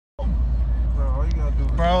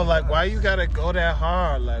Bro, like, why you gotta go that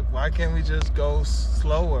hard? Like, why can't we just go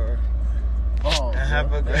slower? Oh, and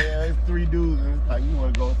have a it's 3 dudes, and it's like, you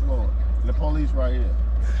want to go slower. The police right here.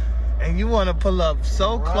 And you want to pull up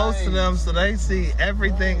so close to them so they see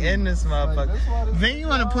everything in this motherfucker. Like, then you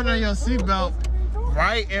want to put on your seatbelt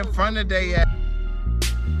right in front of their ass.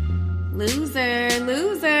 Loser,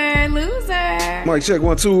 loser, loser. Mic check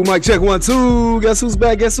 1 2. Mic check 1 2. Guess who's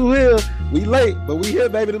back? Guess who here? We late, but we here,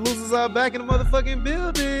 baby. The losers are back in the motherfucking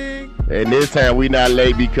building. And this time we not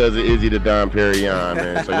late because of Izzy the Don Perignon,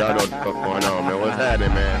 man. So y'all know what the fuck going on, man. What's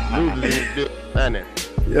happening, man? Losers in this happening.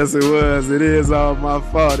 Yes, it was. It is all my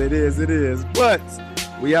fault. It is. But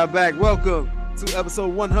we are back. Welcome to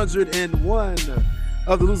episode 101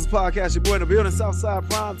 of the Losers Podcast. Your boy in the building, Southside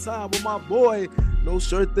Prime Time with my boy, No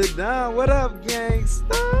Shirt That Down. What up,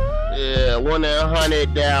 gangsta? Yeah,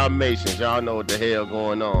 100 Dalmatians. Y'all know what the hell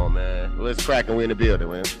going on, man. Let's crack and we in the building,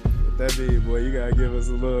 man. What that mean, boy? You gotta give us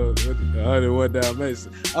a little 101 Dalmatians.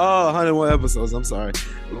 Oh, 101 episodes. I'm sorry.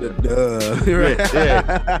 Duh.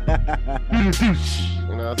 Yeah.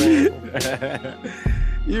 You know what I'm saying?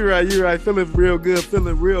 You're right. Feeling real good,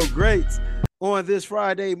 feeling real great on this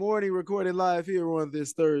Friday morning, recording live here on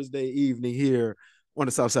this Thursday evening here on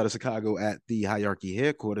the south side of Chicago at the Hierarchy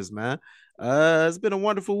headquarters, man. It's been a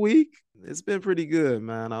wonderful week. It's been pretty good,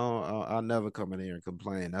 man. I'll never come in here and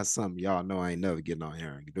complain. That's something y'all know I ain't never getting on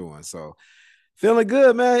here and doing. So feeling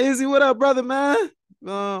good, man. Izzy, what up, brother, man?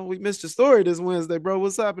 We missed your story this Wednesday, bro.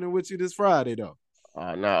 What's happening with you this Friday, though?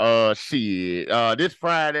 Shit. This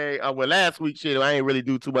Friday, last week, shit, I ain't really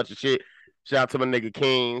do too much of shit. Shout out to my nigga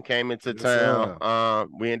King, came into town.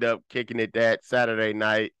 We ended up kicking it that Saturday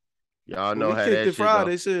night. Y'all know how that shit kicked it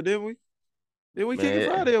Friday, shit, didn't we? Did we kick it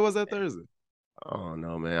Friday or was that Thursday? Oh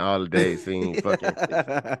no, man. All the days seem fucking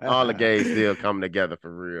all the gays still coming together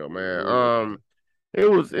for real, man. It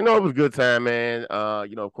was it was a good time, man.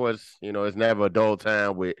 Of course, it's never a dull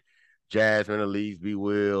time with Jasmine, Elise, B.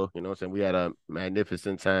 Will. You know what I'm saying? We had a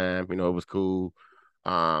magnificent time. It was cool.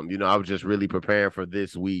 I was just really preparing for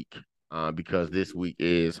this week because this week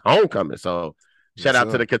is homecoming. So shout out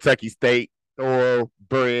to the Kentucky State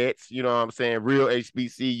Thoroughbreds, you know what I'm saying? Real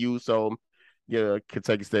HBCU. So yeah,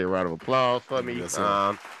 Kentucky State, round of applause for me. Yes,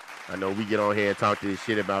 I know we get on here and talk this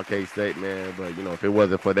shit about K-State, man, but if it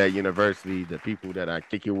wasn't for that university, the people that I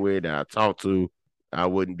kick it with, that I talk to, I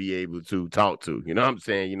wouldn't be able to talk to. You know what I'm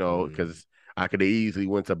saying? Because I could have easily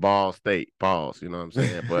went to Ball State, pause, you know what I'm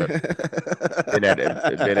saying? But been at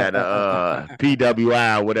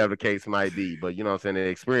PWI, whatever the case might be. But you know what I'm saying? The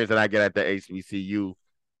experience that I get at the HBCU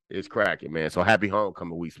is cracking, man. So happy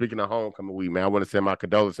homecoming week. Speaking of homecoming week, man, I want to send my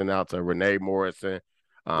condolences out to Renee Morrison.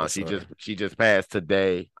 She just passed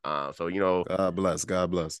today. So God bless.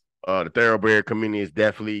 The thoroughbred community is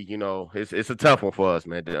definitely, it's a tough one for us,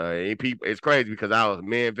 man. It's crazy because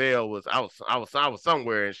me and Vale I was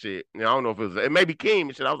somewhere and shit. I don't know if it may be Keem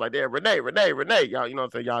and shit. I was like, there, Renee. Y'all, you know what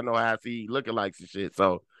I'm saying? Y'all know how I see lookalikes and shit.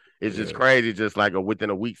 So it's just crazy, just like within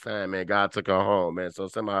a week's time, man. God took her home, man. So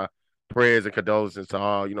send my prayers and condolences to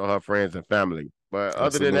all, her friends and family. But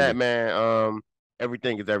other than that, man,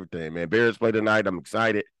 everything is everything, man. Bears play tonight. I'm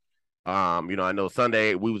excited. I know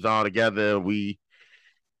Sunday we was all together. We,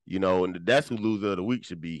 and that's who loser of the week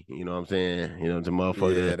should be. You know what I'm saying? The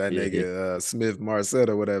motherfucker. Yeah, that nigga Smith Marset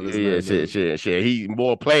or whatever. Shit. He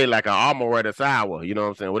more played like an Armored Sour. You know what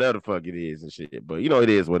I'm saying? Whatever the fuck it is and shit. But it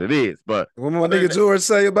is what it is. But what my nigga George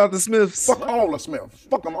say about the Smiths? Fuck all the Smiths.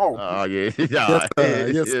 Fuck them all. Oh yeah. Yes.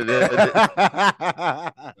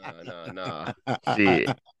 No. Shit.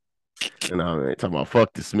 Man, talking about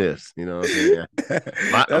fuck the Smiths, you know what I'm saying?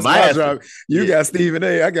 That's my job. You got Stephen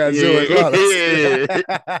A. I got George Wallace.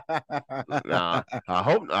 Nah, I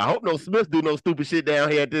hope no Smiths do no stupid shit down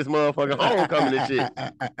here at this motherfucking homecoming and shit.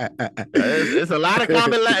 It's a lot of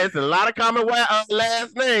common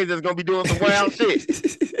last names that's gonna be doing some wild shit.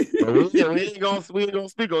 But we ain't gonna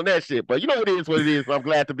speak on that shit. But it is what it is. I'm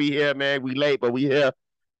glad to be here, man. We late, but we here.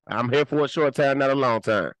 I'm here for a short time, not a long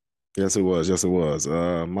time. Yes, it was.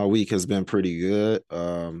 My week has been pretty good.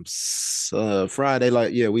 Friday,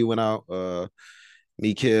 we went out.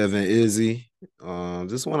 Me, Kev, and Izzy.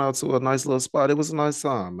 Just went out to a nice little spot. It was a nice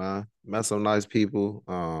time, man. Met some nice people.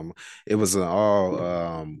 It was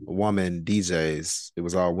all woman DJs. It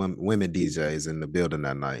was all women DJs in the building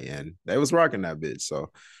that night, and they was rocking that bitch.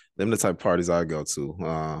 So them the type of parties I go to.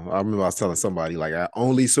 I remember I was telling somebody, like, I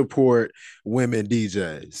only support women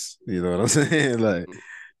DJs. You know what I'm saying? Like,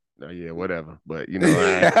 oh, yeah, whatever. But you know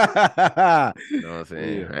what I'm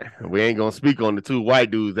saying? We ain't gonna speak on the two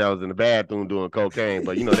white dudes that was in the bathroom doing cocaine,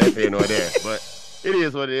 but that's here nor there. But It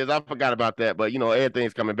is what it is. I forgot about that, but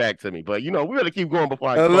everything's coming back to me. But we gotta keep going before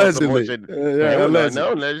I expose some more Allegedly. shit. Man, it Yeah, was allegedly.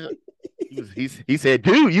 no legend. He said,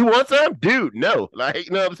 dude, you want some? Dude, no. Like,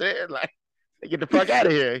 you know what I'm saying? Like, get the fuck out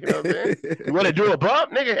of here. You know what I'm saying? You want to do a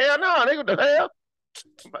bump? Nigga, hell no. Nigga, what the hell?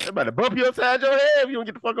 I'm about to bump you upside your head if you don't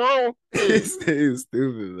get the fuck on. He's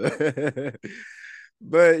stupid, man.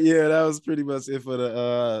 But yeah, that was pretty much it for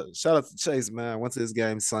the shout out to Chase, man. Went to his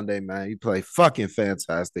game Sunday, man. He played fucking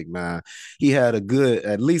fantastic, man. He had a good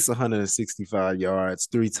at least 165 yards,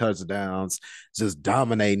 3 touchdowns, just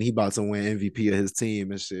dominating. He about to win MVP of his team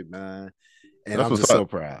and shit, man. And That's I'm what's just so up.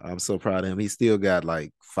 proud. I'm so proud of him. He still got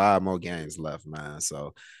like 5 more games left, man.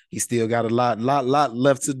 So he still got a lot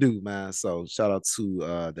left to do, man. So shout out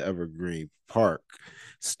to the Evergreen Park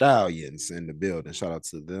Stallions in the building. Shout out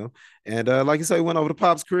to them. And like you say, went over to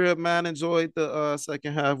Pop's crib, man. Enjoyed the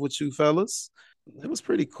second half with you fellas. It was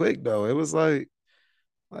pretty quick though. It was like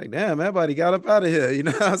damn, everybody got up out of here. You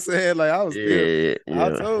know what I'm saying? Like I was still, Yeah.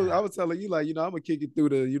 I was telling you, like, I'm gonna kick it through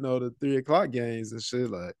the 3 o'clock games and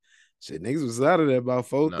shit. Like shit, niggas was out of there about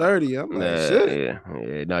 4:30. I'm like, shit.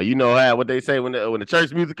 Yeah. Now you know what they say when the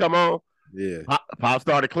church music come on. Yeah. Pop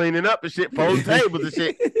started cleaning up and shit, folding tables and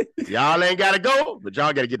shit. Y'all ain't gotta go, but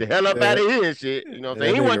y'all gotta get the hell up out of here and shit. You know what I'm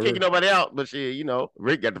saying? He wasn't kicking nobody out, but shit,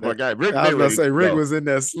 Rick got the fuck out. Rick, I was about to say Rick was in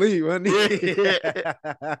that sleep, wasn't he?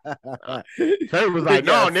 Trey was like,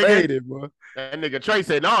 no, nigga. Faded, boy. That nigga Trey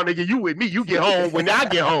said, no, nigga, you with me. You get home when I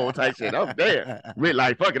get home type shit. I'm there. Rick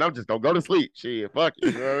like, fuck it, I'm just gonna go to sleep. Shit, fuck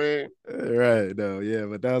it. You know what I mean? Right, no, yeah,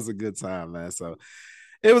 but that was a good time, man. So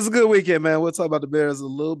it was a good weekend, man. We'll talk about the Bears a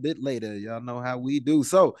little bit later. Y'all know how we do.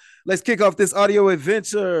 So let's kick off this audio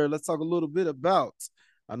adventure. Let's talk a little bit about.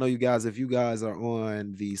 I know you guys, if you guys are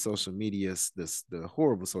on the social media, the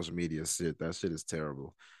horrible social media shit, that shit is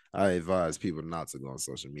terrible. I advise people not to go on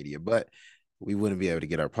social media, but we wouldn't be able to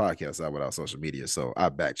get our podcast out without social media. So I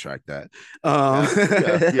backtracked that.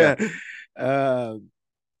 Yeah.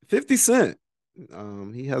 50 Cent.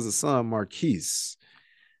 He has a son, Marquise.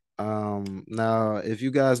 Now, if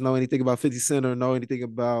you guys know anything about 50 Cent or know anything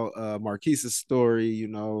about Marquise's story,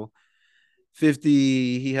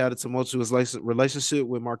 50, he had a tumultuous relationship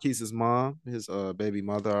with Marquise's mom, his baby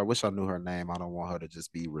mother. I wish I knew her name. I don't want her to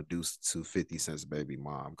just be reduced to 50 Cent's baby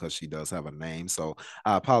mom because she does have a name. So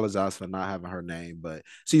I apologize for not having her name, but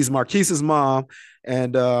she's Marquise's mom.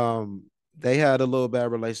 And they had a little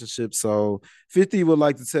bad relationship. So 50 would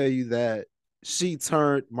like to tell you that she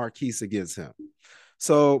turned Marquise against him.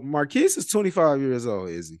 So Marquise is 25 years old,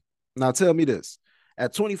 Izzy. Now tell me this.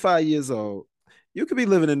 At 25 years old, you could be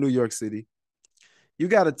living in New York City. You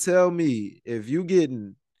got to tell me if you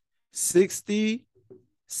getting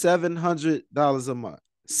 $6,700 a month,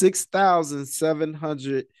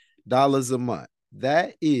 $6,700 a month.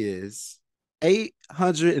 That is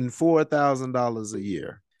 $804,000 a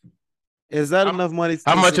year. Is that enough money?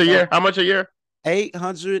 How much a year? How much a year?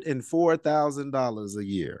 $804,000 a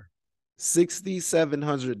year.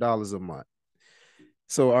 $6,700 a month.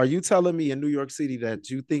 So are you telling me in New York City that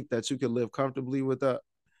you think that you could live comfortably with that?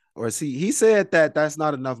 Or he said that that's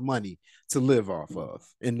not enough money to live off of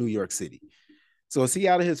in New York City. So is he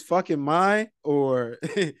out of his fucking mind or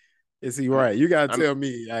is he right? You gotta tell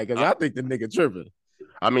me, because I think the nigga tripping.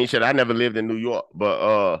 I mean, shit, I never lived in New York,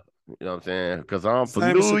 but you know what I'm saying? Because I'm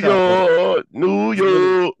from New York.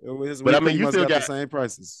 But I mean, you still got the same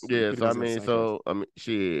prices. Yeah, so I mean,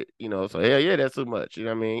 shit, so hell yeah, that's too much. You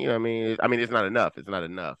know what I mean? You know what I mean? I mean, it's not enough. It's not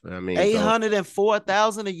enough. I mean,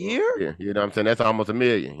 $804,000 a year. Yeah, you know what I'm saying? That's almost $1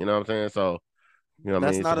 million. You know what I'm saying? So,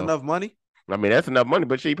 that's not enough money. I mean, that's enough money,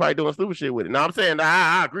 but she probably doing stupid shit with it. No, I'm saying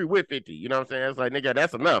I agree with 50. You know what I'm saying? It's like, nigga,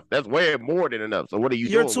 that's enough. That's way more than enough. So what are you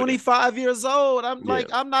doing? You're 25 years old. I'm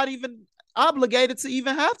not even obligated to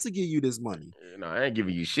even have to give you this money. No, I ain't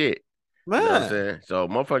giving you shit. Man. You know what I'm saying? So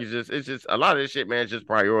motherfuckers it's just a lot of this shit, man, it's just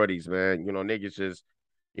priorities, man. Niggas just,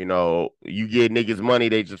 you get niggas money,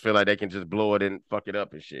 they just feel like they can just blow it and fuck it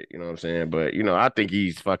up and shit. You know what I'm saying? But, I think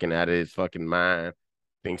he's fucking out of his fucking mind.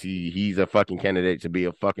 Thinks he's a fucking candidate to be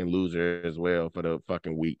a fucking loser as well for the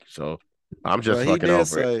fucking week. So I'm just fucking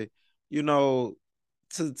over it.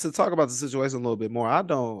 To talk about the situation a little bit more, I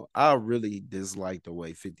really dislike the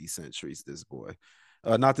way 50 Cent treats this boy.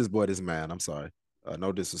 Not this boy, this man. I'm sorry.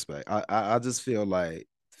 No disrespect. I just feel like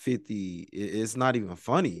 50, it's not even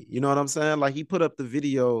funny. You know what I'm saying? Like he put up the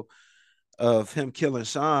video of him killing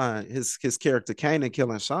Sean, his character Kanan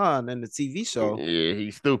killing Sean in the TV show. Yeah,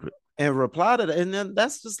 he's stupid. And reply to that. And then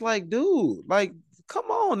that's just like, dude, like, come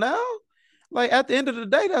on now. Like at the end of the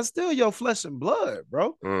day, that's still your flesh and blood,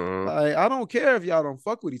 bro. Mm-hmm. Like, I don't care if y'all don't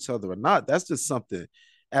fuck with each other or not. That's just something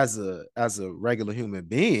as a regular human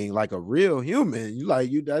being, like a real human,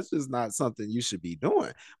 you that's just not something you should be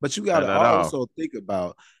doing. But you got Not to at all. also think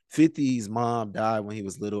about 50's mom died when he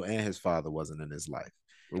was little, and his father wasn't in his life.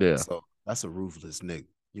 Yeah. So that's a ruthless nigga.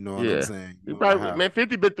 You know what I'm Yeah. saying? He You don't know probably, how. man,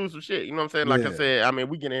 50 been through some shit. You know what I'm saying? Like I Yeah, said, I mean,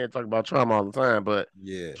 we get in here and talk about trauma all the time, but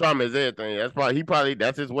yeah, trauma is everything.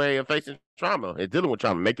 That's his way of facing trauma and dealing with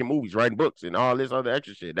trauma, making movies, writing books, and all this other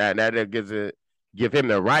extra shit. That give him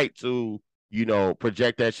the right to,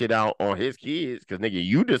 project that shit out on his kids. Cause nigga,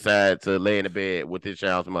 you decide to lay in the bed with his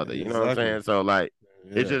child's mother. You know what I'm exactly. saying? So like,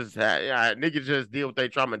 it's Yeah, just niggas just deal with their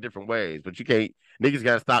trauma in different ways. But you can't niggas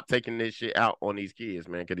gotta stop taking this shit out on these kids,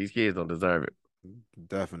 man, because these kids don't deserve it.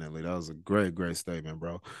 definitely. That was a great statement,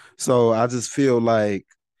 bro. So I just feel like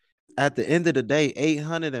at the end of the day,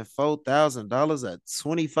 $804,000 at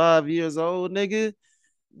 25 years old, nigga,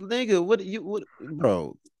 what,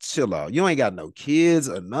 bro? Chill out. You ain't got no kids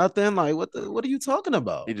or nothing. Like, what are you talking He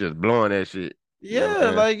about? just blowing that shit. You know what I'm Yeah,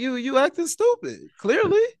 saying? like you acting stupid.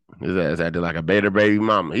 Clearly, His ass acting like a beta baby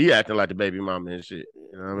mama. He acting like the baby mama and shit.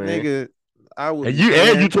 You know what I mean? nigga. I would, And you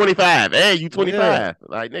man. 25. And you Yeah, 25.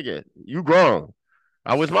 Like, nigga, you grown.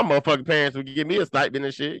 I wish my motherfucking parents would give me a stipend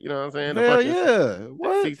and shit. You know what I'm saying? The hell fucking yeah.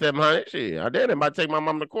 What? 600, 700 shit. I did. It might take my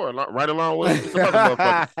mom to court right along with some other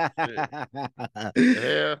motherfuckers. Shit. The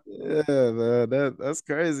hell? Yeah, man, that's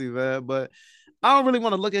crazy, man. But I don't really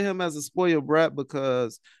want to look at him as a spoiled brat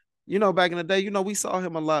because, back in the day, we saw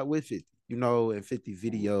him a lot with 50, in 50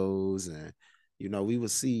 videos, and we would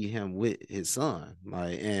see him with his son.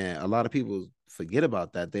 Like, and a lot of people forget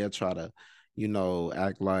about that. They'll try to,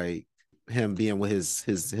 act like him being with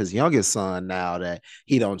his youngest son now that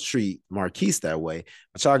he don't treat Marquise that way.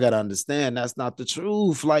 But y'all gotta understand that's not the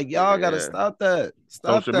truth. Like, y'all gotta Yeah. stop that.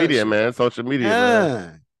 Stop Social that media, shit. man. Social media,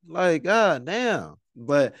 man. Yeah. Like, god damn.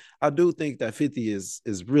 But I do think that 50 is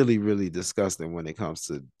really, really disgusting when it comes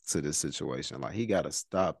to this situation. Like, he gotta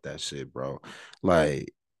stop that shit, bro.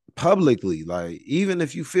 Like, publicly, like, even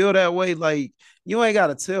if you feel that way, like, you ain't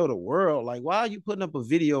gotta tell the world. Like, why are you putting up a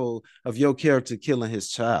video of your character killing his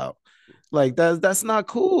child? Like, that's not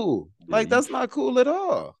cool. Like, He, that's not cool at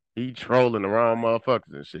all. he trolling the wrong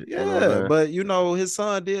motherfuckers and shit. You know what Yeah, I'm but his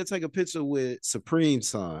son did take a picture with Supreme's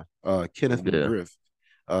son, Kenneth saying? Yeah.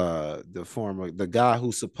 McGriff, the guy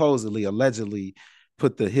who supposedly allegedly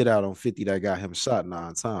put the hit out on 50 that got him shot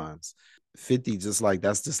 9 times. 50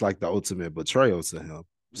 that's just like the ultimate betrayal to him.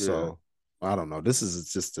 Yeah. So I don't know. This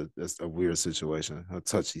is just a weird situation, a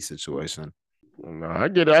touchy situation. No, I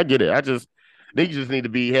get it. I get it. Niggas just need to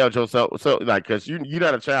be held yourself. So, like, cause you're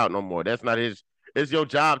not a child no more. That's not his. It's your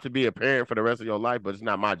job to be a parent for the rest of your life, but it's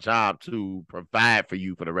not my job to provide for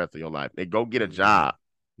you for the rest of your life. They go get a job.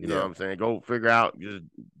 You know what Yeah, I'm saying? Go figure out, just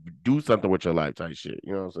do something with your life type shit.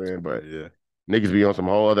 You know what I'm saying? But yeah. niggas be on some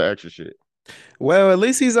whole other extra shit. Well, at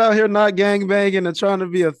least he's out here not gang banging and trying to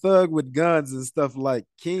be a thug with guns and stuff like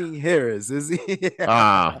King Harris, is he?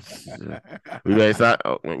 Ah, we may sound,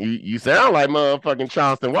 you sound like motherfucking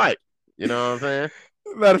Charleston White. You know what I'm saying?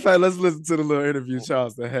 Matter of fact, let's listen to the little interview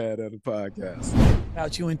Charleston had on the podcast.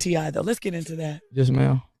 About you and T.I. though. Let's get into that. Yes,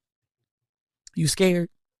 ma'am. You scared?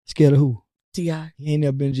 Scared of who? T.I. He ain't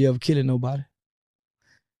never been in jail for killing nobody.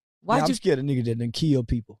 Why'd I'm you? scared of niggas that done kill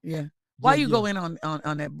people. Yeah. Why you Yeah. go in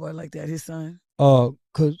on that boy like that? His son.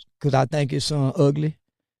 Cause I think his son ugly,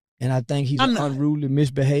 and I think he's I'm an not. unruly,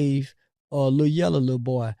 misbehaved, little yellow little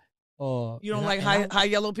boy. You don't like high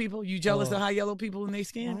yellow people? You jealous of high yellow people in their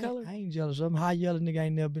skin color? I ain't jealous of him. High yellow nigga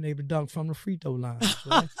ain't never been able to dunk from the free throw line.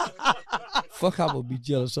 So fuck, I would be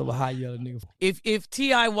jealous of a high yellow nigga. If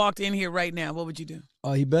T.I. walked in here right now, what would you do?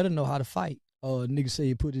 He better know how to fight. Nigga say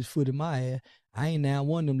he put his foot in my ass. I ain't now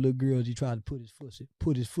one of them little girls he tried to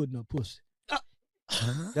put his foot in her pussy. That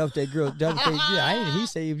was that girl. That was that, he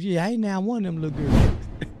said, I ain't now one of them little girls.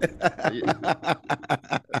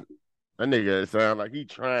 That nigga sound like he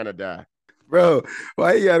trying to die. Bro,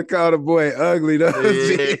 why you gotta call the boy ugly though?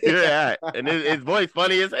 Yeah. And his voice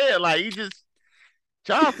funny as hell. Like,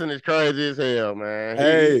 Charleston is crazy as hell, man.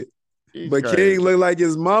 Hey, but crazy. King look like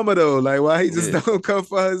his mama though. Like, why he just Yeah. don't come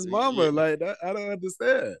for his mama? Yeah. Like, that, I don't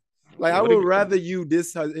understand. Like, Yeah, I what would if- rather you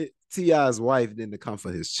diss T.I.'s wife than to come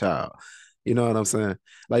for his child. You know what I'm saying?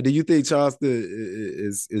 Like, do you think Charleston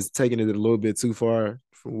is taking it a little bit too far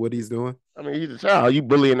from what he's doing? I mean, he's a child. You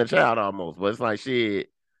bullying a child almost. But it's like, shit.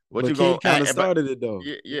 What But you King gonna kind of act- started it though.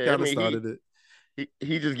 Yeah, He yeah. kind of started it.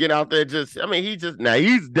 He just get out there.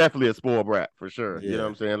 He's definitely a spoiled brat for sure. You know what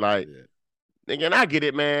I'm saying? Like, again, I get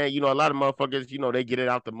it, man. You know, a lot of motherfuckers, they get it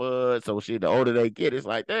out the mud. So shit, the older they get, it's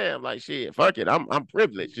like, damn, like shit, fuck it. I'm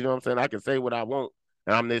privileged. You know what I'm saying? I can say what I want,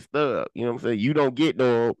 and I'm this thug. You know what I'm saying? You don't get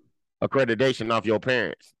no accreditation off your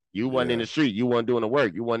parents. You wasn't in the street. You wasn't doing the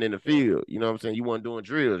work. You wasn't in the field. You know what I'm saying? You wasn't doing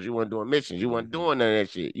drills. You wasn't doing missions. You wasn't doing none of that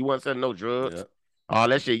shit. You wasn't selling no drugs. Yep. All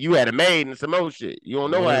that shit. You had a maid and some old shit. You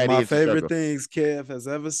don't know One how of it my is to favorite struggle. things Kev has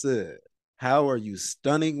ever said. How are you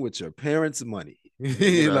stunning with your parents' money?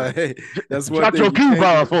 You know, like that's what drop your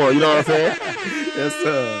coupon for. You know what I'm saying?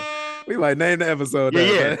 That's we might name the episode.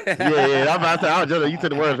 Yeah. that, I'm about to say, I was just, you took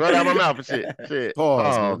the words right out of my mouth and shit.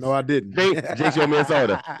 Pause. Man. No, I didn't. Jinx your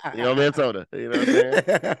Minnesota. You know Minnesota. You know what I'm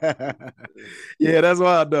saying? Yeah, that's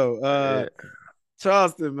why I know. Yeah.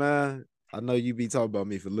 Charleston, man. I know you be talking about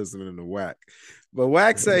me for listening to Wack, but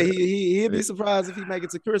Wack say he'd be surprised if he make it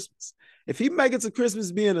to Christmas. If he make it to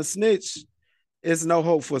Christmas being a snitch, it's no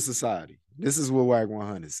hope for society. This is what Wack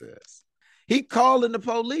 100 says. He calling the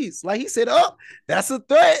police. Like he said, oh, that's a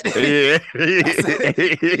threat. Yeah.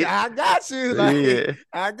 I got you. Like, Yeah.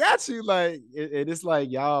 I got you. Like, and it's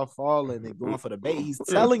like y'all falling and going for the bait. He's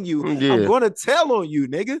telling you, Yeah. I'm going to tell on you,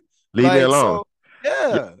 nigga. Leave like, me alone.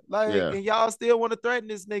 So, and y'all still want to threaten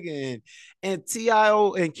this nigga. And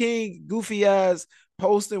T.I.O. and King goofy ass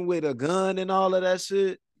posting with a gun and all of that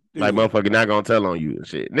shit. Dude. Like, motherfucker not gonna tell on you and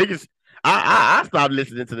shit. Niggas, I stopped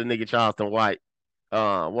listening to the nigga Charleston White.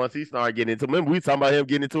 Once he started getting into, remember we talking about him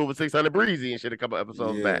getting into it with 600 Breezy and shit a couple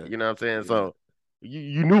episodes back. You know what I'm saying? Yeah. So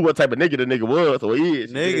you knew what type of nigga the nigga was or he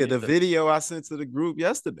is. Nigga, the video I sent to the group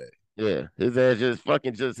yesterday. Yeah, his ass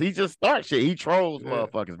he just start shit. He trolls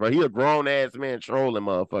motherfuckers, bro. He a grown ass man trolling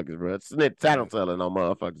motherfuckers, bro. Snitch tattle telling on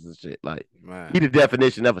motherfuckers and shit. Like, he the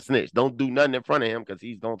definition of a snitch. Don't do nothing in front of him because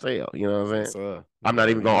he's gonna tell. You know what I'm saying? I'm not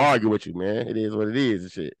even gonna argue with you, man. It is what it is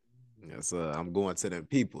and shit. Yes, I'm going to them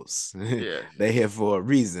peoples. Yeah. They here for a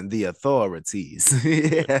reason, the authorities.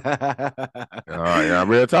 All right,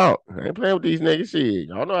 real talk. I ain't playing with these niggas shit.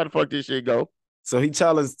 Y'all know how the fuck this shit go. So he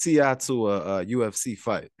challenged T.I. to a UFC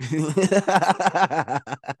fight.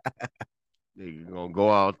 Nigga gonna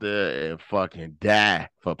go out there and fucking die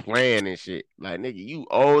for playing and shit. Like, nigga, you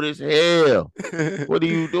old as hell. What are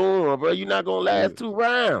you doing, bro? You not gonna last 2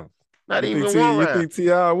 rounds. Not even one round. You think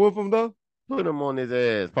T.I. whoop him though? Put him on his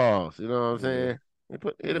ass. Pause. You know what I'm saying?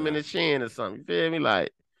 Hit him in the chin or something. You feel me?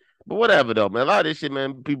 Like, but whatever though, man. A lot of this shit,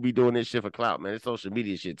 man. People be doing this shit for clout, man. It's social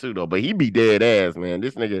media shit too, though. But he be dead ass, man.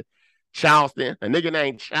 This nigga Charleston, a nigga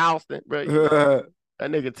named Charleston, bro. You know,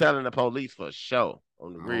 that nigga telling the police for show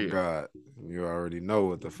on the real. Oh God, you already know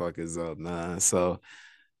what the fuck is up, man. So,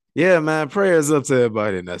 yeah, man. Prayers up to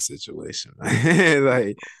everybody in that situation.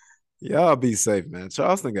 Like, y'all be safe, man.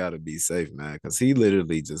 Charleston got to be safe, man, because he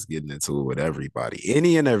literally just getting into it with everybody,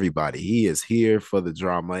 any and everybody. He is here for the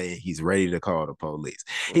drama, and he's ready to call the police.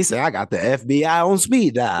 He said, "I got the FBI on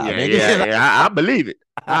speed dial." I believe it.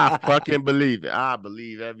 I fucking believe it. I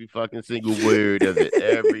believe every fucking single word of it.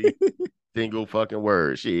 Every single fucking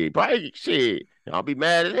word. Shit, probably shit. I'll be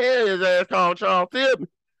mad as hell. His ass called Charles Tillman.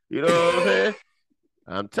 You know what I'm saying?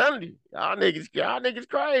 I'm telling you, y'all niggas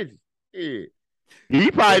crazy. Yeah.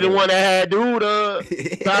 He probably the one that had dude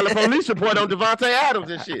file a police report on Devontae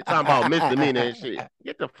Adams and shit. Talking about misdemeanor and shit.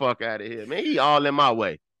 Get the fuck out of here, man. He all in my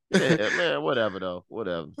way. Yeah, man, whatever though.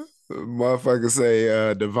 Whatever. Motherfucker say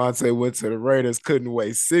Devontae went to the Raiders, couldn't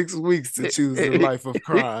wait 6 weeks to choose the life of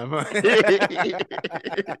crime.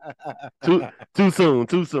 Too soon.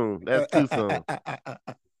 That's too soon.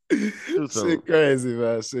 Shit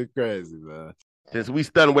crazy, man. Since we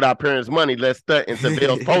stunting with our parents' money, let's stunt into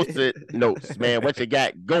Bill's Post-it notes, man. What you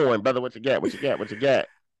got going, brother? What you got?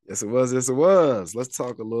 Yes, it was. Let's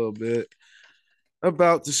talk a little bit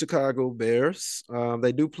about the Chicago Bears.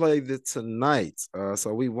 They do play tonight,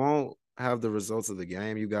 so we won't have the results of the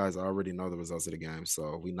game. You guys already know the results of the game,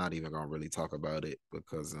 so we're not even gonna really talk about it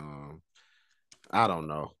because I don't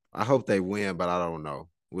know. I hope they win, but I don't know.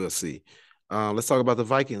 We'll see. Let's talk about the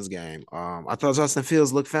Vikings game. I thought Justin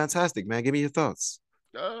Fields looked fantastic, man. Give me your thoughts.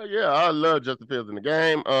 Yeah, I love Justin Fields in the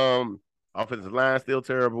game. Offensive line still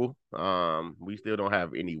terrible. We still don't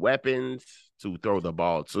have any weapons to throw the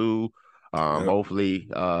ball to. Hopefully,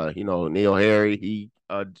 Neil Harry, he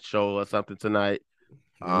show us something tonight.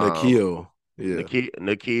 Nikhil. Yeah.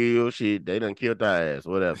 Nikhil, shit, they done killed their ass,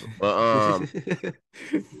 whatever. But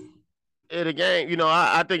in the game,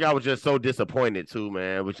 I think I was just so disappointed too,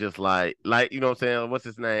 man. It was just like, you know what I'm saying? What's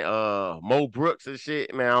his name? Mo Brooks and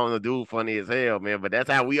shit, man. I don't know, dude, funny as hell, man. But that's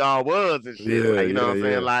how we all was and shit. Yeah, you know what I'm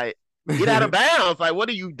saying? Like, get out of bounds. Like, what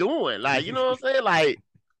are you doing? Like, you know what I'm saying? Like,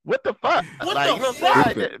 what the fuck? You know what I'm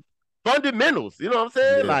saying? Like, fundamentals, you know what I'm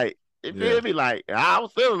saying? Yeah. Like, it feel me? Like, I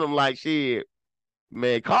was feeling them like, shit,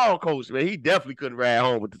 man, call coach, man, he definitely couldn't ride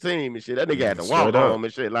home with the team and shit. That nigga had to walk home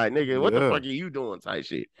and shit. Like, nigga, what the fuck are you doing type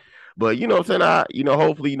shit? But, you know what I'm saying?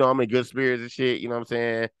 Hopefully, I'm in good spirits and shit. You know what I'm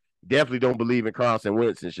saying? Definitely don't believe in Carson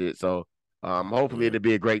Wentz and shit. So, Hopefully it'll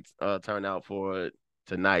be a great turnout for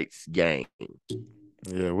tonight's game.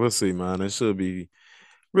 Yeah, we'll see, man. It should be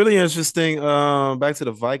really interesting. Back to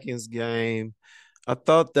the Vikings game. I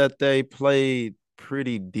thought that they played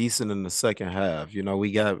pretty decent in the second half. You know,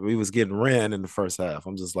 we was getting ran in the first half.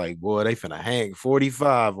 I'm just like, boy, they finna hang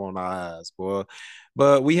 45 on our ass, boy.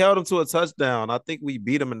 But we held them to a touchdown. I think we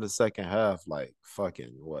beat them in the second half, like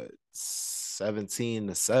fucking what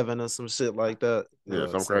 17-7 or some shit like that. Yeah,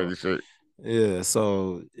 some crazy shit. Yeah,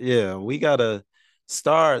 so yeah, we gotta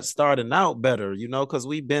starting out better, you know, because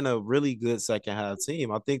we've been a really good second half team.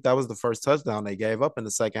 I think that was the first touchdown they gave up in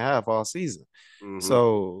the second half all season.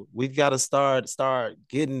 So we've got to start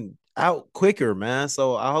getting out quicker, man.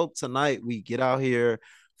 So I hope tonight we get out here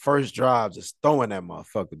first drive, just throwing that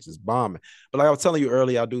motherfucker, just bombing. But like I was telling you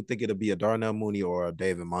earlier, I do think it'll be a Darnell Mooney or a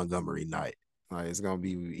David Montgomery night. Like it's gonna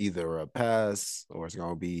be either a pass or it's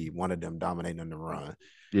gonna be one of them dominating the run.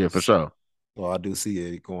 Yeah, for sure. So I do see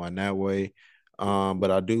it going that way. But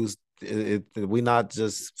I do we not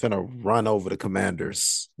just finna run over the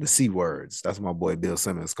Commanders, the C words. That's my boy Bill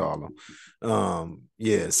Simmons call them.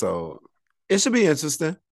 Yeah, so it should be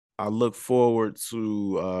interesting. I look forward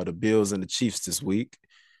to the Bills and the Chiefs this week.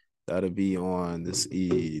 That'll be on this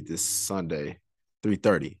Sunday,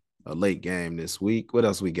 3:30, a late game this week. What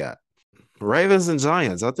else we got? Ravens and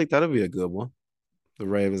Giants. I think that'll be a good one. The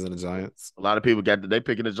Ravens and the Giants. A lot of people they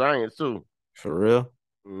picking the Giants too. For real?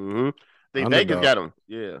 Mm-hmm. I think Vegas got them.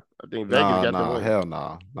 Yeah, I think Vegas got them. Hell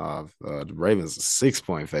no. The Ravens a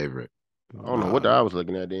 6-point favorite. I don't know what I was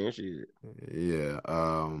looking at then. Shit. Yeah.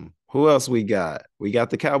 Who else we got? We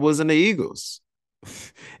got the Cowboys and the Eagles.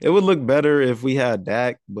 It would look better if we had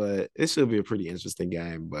Dak, but it should be a pretty interesting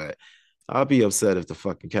game. But I'll be upset if the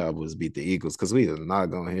fucking Cowboys beat the Eagles because we are not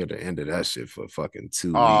gonna hear the end of that shit for fucking 2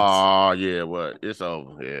 weeks. Oh yeah, what? It's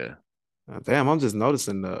over. Yeah. Damn, I'm just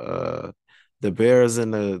noticing the Bears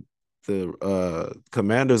and the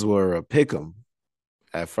Commanders were a pick 'em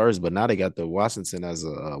at first, but now they got the Washington as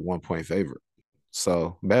a 1-point favorite.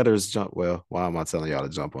 So batters jump. Well, why am I telling y'all to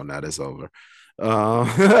jump on that? It's over.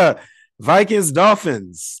 Vikings,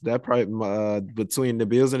 Dolphins. That probably between the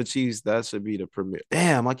Bills and the Chiefs, that should be the premier.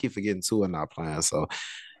 Damn, I keep forgetting two are not playing. So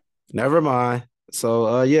never mind.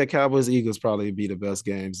 So yeah, Cowboys, Eagles probably be the best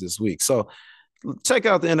games this week. So check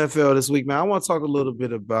out the NFL this week, man. I want to talk a little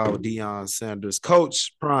bit about Deion Sanders,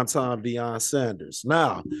 Coach Primetime Deion Sanders.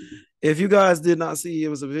 Now, if you guys did not see, it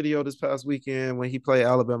was a video this past weekend when he played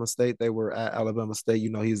Alabama State. They were at Alabama State. You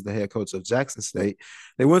know, he's the head coach of Jackson State.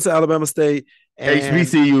 They went to Alabama State. And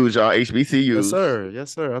HBCUs, y'all. HBCUs. Yes, sir.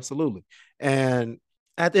 Yes, sir. Absolutely. And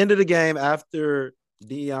at the end of the game, after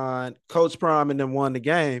Deion, Coach Prime, and them won the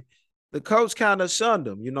game, the coach kind of shunned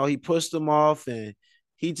him. You know, he pushed him off and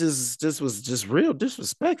he just was just real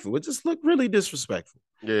disrespectful. It just looked really disrespectful.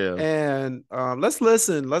 Yeah. And let's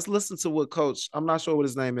listen to what Coach, I'm not sure what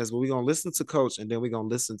his name is, but we're going to listen to Coach and then we're going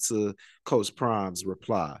to listen to Coach Prime's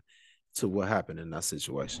reply to what happened in that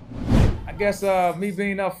situation. I guess me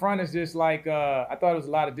being up front is just like, I thought it was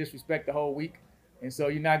a lot of disrespect the whole week. And so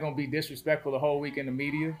you're not going to be disrespectful the whole week in the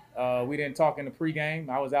media. We didn't talk in the pregame.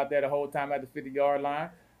 I was out there the whole time at the 50-yard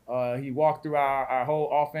line. He walked through our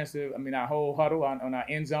whole our whole huddle on our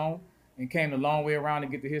end zone and came a long way around to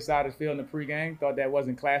get to his side of the field in the pregame. Thought that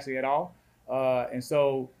wasn't classy at all. And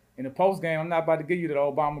so in the postgame, I'm not about to give you that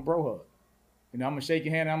Obama bro hug. You know, I'm going to shake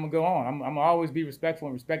your hand and I'm going to go on. I'm going to always be respectful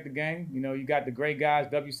and respect the game. You know, you got the great guys,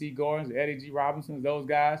 W.C. Gordons, Eddie G. Robinsons, those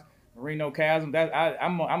guys, Marino Chasm.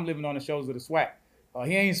 I'm living on the shoulders of the SWAC.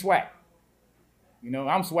 He ain't SWAC. You know,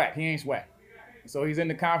 I'm SWAC. He ain't SWAC. So he's in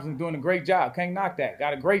the conference and doing a great job. Can't knock that.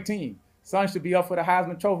 Got a great team. Son should be up for the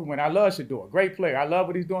Heisman Trophy win. I love Shador. Great player. I love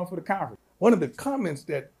what he's doing for the conference. One of the comments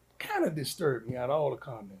that kind of disturbed me out of all the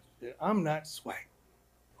comments, that I'm not SWAC.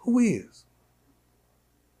 Who is?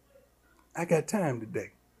 I got time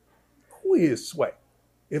today. Who is SWAC?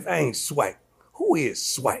 If I ain't SWAC, who is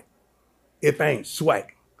SWAC? If I ain't SWAC,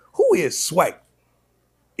 who is SWAC?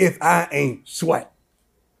 If I ain't SWAC,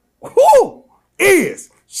 who is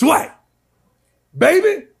SWAC?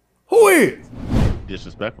 Baby, who is?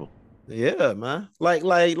 Disrespectful. Yeah, man. Like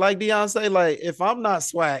Deion say, like, if I'm not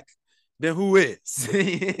SWAC, then who is?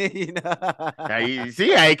 You know? Now, you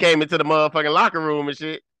see how he came into the motherfucking locker room and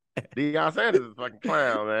shit. Deion Sanders is a fucking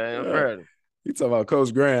clown, man. Yeah. You talking about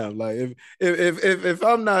Coach Graham? Like if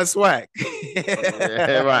I'm not SWAC,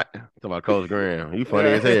 yeah, right. Talking about Coach Graham, you funny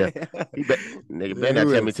as hell. Nigga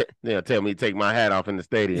better tell me to take my hat off in the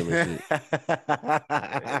stadium and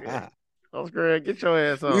shit. I'm scared. Get your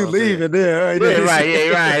ass on. You leaving there, right? Yeah, right. Yeah,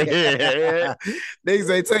 right. Yeah. Niggas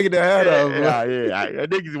ain't taking their hat off. Yeah.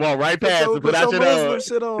 Niggas walk right past us Put without your shit Muslim on.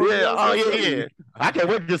 shit on. Yeah. Man. Oh, yeah. I can't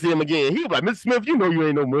wait to see him again. He was like, Mr. Smith, you know you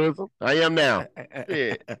ain't no Muslim. I am now.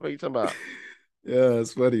 Shit. What you talking about? Yeah,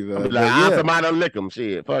 it's funny, I'll man. be But like, yeah. somebody lick him.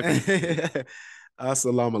 Shit. Fuck you.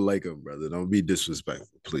 Assalamu alaikum, brother. Don't be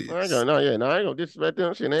disrespectful, please. I ain't gonna disrespect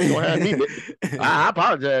them. Shit, they ain't gonna have me. I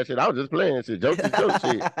apologize. Shit, I was just playing. Shit, jokes is jokes.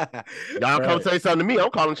 Shit, y'all come say something to me.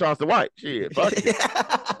 I'm calling Charleston White. Shit, fuck you.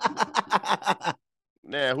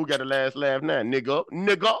 Now, who got the last laugh now?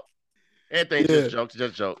 Nigga. Everything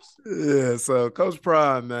just jokes. Yeah, so Coach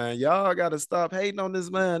Prime, man, y'all got to stop hating on this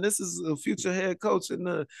man. This is a future head coach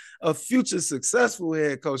and a future successful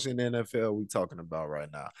head coach in the NFL we talking about right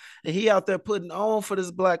now. And he out there putting on for this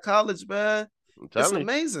black college, man. It's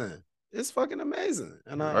amazing. It's fucking amazing.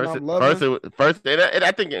 And I'm loving First,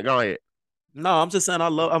 I think, go ahead. No, I'm just saying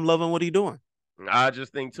I'm loving what he doing. I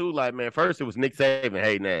just think too, like, man, first it was Nick Saban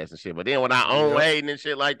hating ass and shit. But then when I own hating and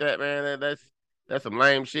shit like that, man, that's some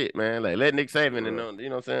lame shit, man. Like, let Nick Saban and you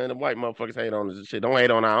know what I'm saying, the white motherfuckers hate on us and shit. Don't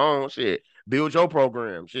hate on our own shit. Build your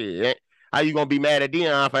program, shit. How you gonna be mad at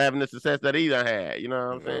Dion for having the success that he done had? You know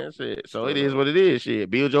what I'm saying? Shit. So it is what it is, shit.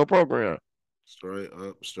 Build your program. Straight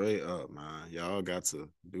up, man. Y'all got to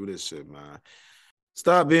do this shit, man.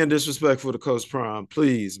 Stop being disrespectful to Coach Prime,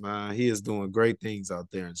 please, man. He is doing great things out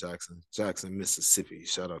there in Jackson, Mississippi.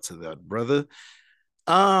 Shout out to that brother.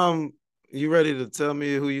 You ready to tell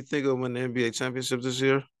me who you think will win the NBA championship this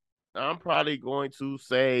year? I'm probably going to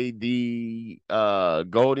say the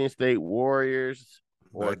Golden State Warriors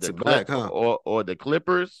or the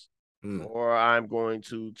Clippers. Or I'm going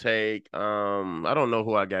to take I don't know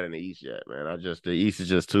who I got in the East yet, man. The East is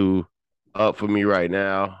just too up for me right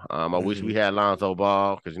now. I wish we had Lonzo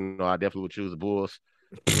Ball because I definitely would choose the Bulls.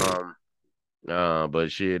 But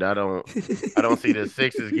shit, I don't see the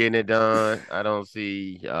Sixers getting it done. I don't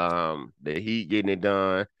see the Heat getting it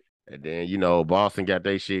done. And then Boston got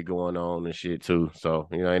their shit going on and shit too. So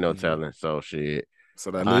ain't no telling. So shit. So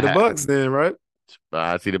that leave the Bucks then, right?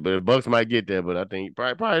 I see the Bucks might get there, but I think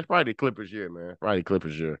probably the Clippers year, man. Probably the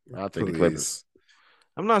Clippers year. I'll take the Clippers.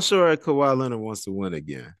 I'm not sure if Kawhi Leonard wants to win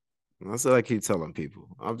again. That's what I keep telling people.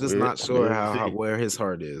 I'm just not sure where his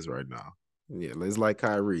heart is right now. Yeah, it's like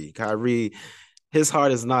Kyrie. Kyrie, his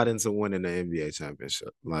heart is not into winning the NBA championship.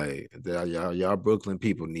 Like y'all Brooklyn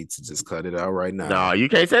people need to just cut it out right now. No, you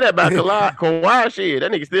can't say that about Kawhi. Shit,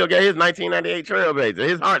 that nigga still got his 1998 Trailblazer.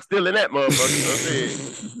 His heart's still in that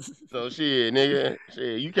motherfucker. So shit, nigga,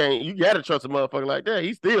 shit, you gotta trust a motherfucker like that.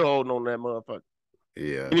 He's still holding on that motherfucker.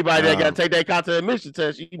 Yeah. Anybody that gotta take that contact admission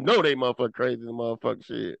test, they motherfucker crazy, the motherfucker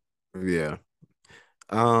shit. Yeah.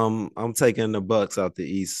 I'm taking the Bucks out the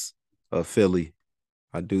East of Philly.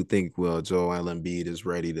 I do think Joel Embiid is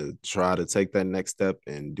ready to try to take that next step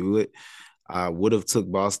and do it. I would have took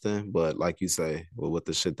Boston, but like you say, with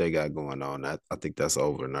the shit they got going on, I think that's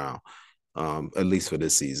over now. At least for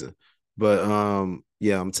this season. But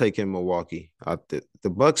yeah, I'm taking Milwaukee. The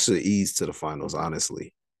Bucks should ease to the finals,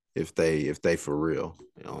 honestly. If they for real,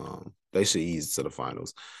 they should ease to the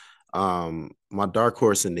finals. My dark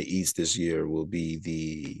horse in the East this year will be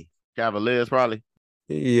the Cavaliers, probably.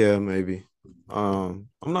 Yeah, maybe. I'm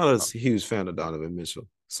not a huge fan of Donovan Mitchell,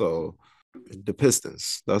 so the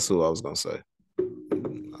Pistons. That's who I was gonna say.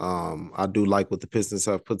 I do like what the Pistons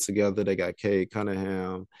have put together. They got Cade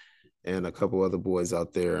Cunningham and a couple other boys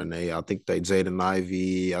out there, and I think Jaden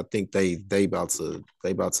Ivey. I think they about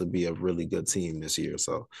to be a really good team this year.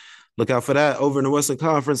 So look out for that. Over in the Western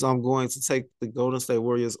Conference, I'm going to take the Golden State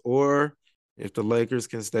Warriors, or if the Lakers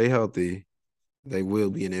can stay healthy, they will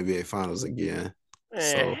be in NBA Finals again.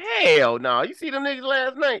 Man, hell no. You see them niggas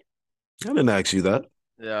last night? I didn't ask you that.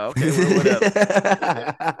 Yeah, okay, whatever.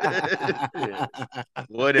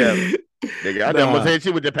 Whatever. Nigga, I done was saying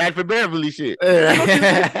shit with the Patrick Beverly shit.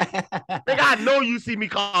 Nigga, I know you see me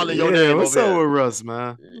calling your name. What's up with Russ,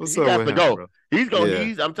 man? What's up with him, bro? He's gonna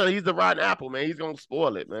I'm telling you, he's the rotten apple, man. He's gonna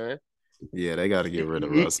spoil it, man. Yeah, they gotta get rid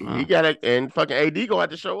of Russ, man. He gotta, and fucking AD gonna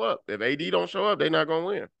have to show up. If AD don't show up, they're not gonna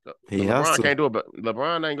win. So LeBron can't do it, but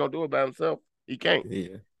LeBron ain't gonna do it by himself. He can't.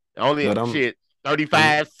 Yeah. Only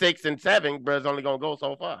 35, 6, and 7, bro, is only gonna go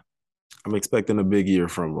so far. I'm expecting a big year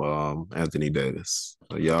from Anthony Davis.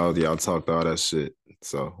 Y'all talked all that shit,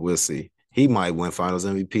 so we'll see. He might win Finals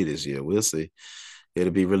MVP this year. We'll see.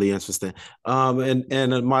 It'll be really interesting.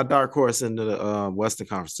 And my dark horse in the Western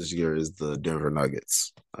Conference this year is the Denver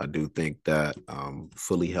Nuggets. I do think that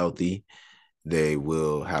fully healthy, they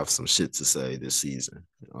will have some shit to say this season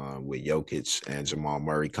with Jokic and Jamal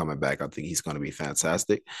Murray coming back. I think he's going to be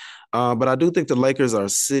fantastic. But I do think the Lakers are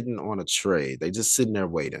sitting on a trade. They just sitting there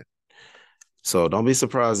waiting. So don't be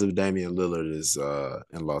surprised if Damian Lillard is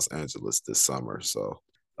in Los Angeles this summer. So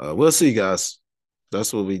we'll see, guys.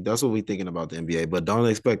 That's what we thinking about the NBA. But don't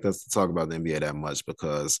expect us to talk about the NBA that much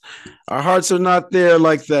because our hearts are not there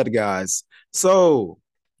like that, guys. So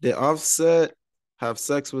did Offset have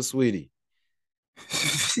sex with Sweetie?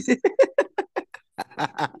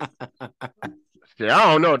 Yeah,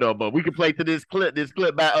 I don't know though, but we can play to this clip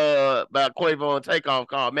by Quavo and Takeoff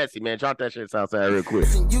called Messy, man. Drop that shit outside real quick.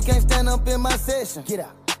 You can't stand up in my session. Get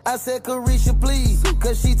out. I said Carisha, please,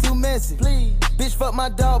 cause she too messy. Please. Bitch, fuck my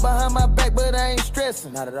dog behind my back, but I ain't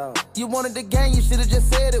stressing. Not at all. You wanted the game, you should've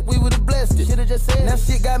just said it. We would've blessed it. Should've just said it. Now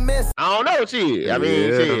shit got messy. I don't know, shit. I mean,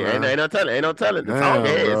 Yeah, shit. man. Ain't no telling. The Damn, song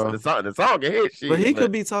get bro. hit. The song get hit, shit. But he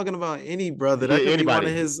could be talking about any brother. That could be one of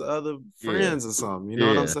his other friends or something. You know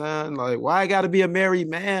what I'm saying? Like, why I gotta be a married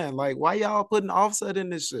man? Like, why y'all putting Offset in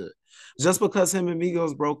this shit? Just because him and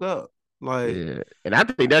Migos broke up. Like, yeah, and I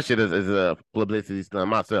think that shit is a publicity stunt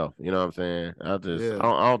myself. You know what I'm saying? I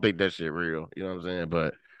don't think that shit real. You know what I'm saying?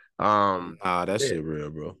 But that shit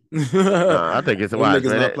real, bro. I think it's a watch, niggas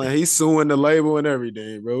man. not playing. He's suing the label and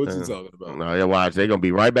everything, bro. What you talking about? No, yeah, watch. They're gonna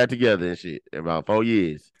be right back together and shit in about 4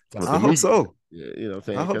 years. I hope so. Yeah, you know what I'm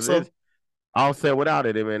saying? I hope so. It's Offset without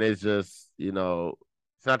it, man. It's just, it's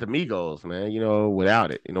not the Migos, man.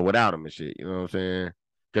 Without it, without them and shit. You know what I'm saying?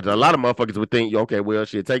 Because a lot of motherfuckers would think, okay, well,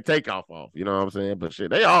 shit, take off. You know what I'm saying? But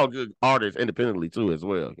shit, they all good artists independently too, as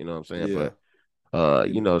well. You know what I'm saying? Yeah.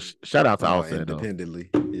 But shout out to Offset independently.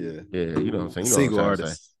 though. Yeah. Yeah, you know what I'm saying? Single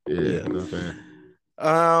artists. Yeah, you know what I'm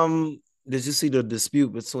saying? Did you see the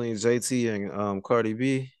dispute between JT and Cardi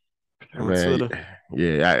B on Twitter?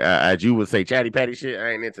 Yeah, as you would say, chatty patty shit.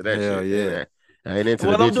 I ain't into that shit. Yeah. Man. I ain't into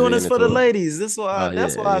well, the I'm doing this for the it. ladies. That's why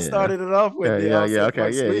I started it off with the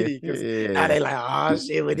okay, Sweetie. Now they like, oh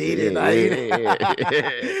shit, we need it.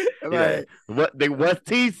 Like, what's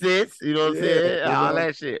T sis? You know what I'm saying? All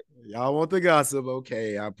that shit. Y'all want the gossip?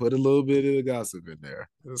 Okay, I put a little bit of the gossip in there.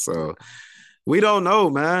 So we don't know,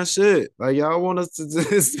 man. Shit, like y'all want us to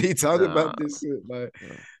just be talking about this shit, like.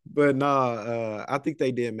 But I think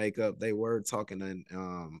they did make up. They were talking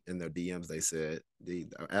in their DMs. They said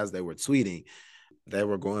as they were tweeting, they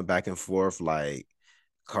were going back and forth like,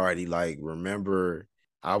 Cardi, like, remember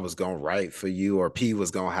I was gonna write for you, or P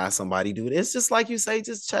was gonna have somebody do it. It's just like you say,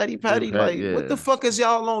 just chatty patty. Like, what the fuck is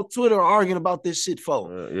y'all on Twitter arguing about this shit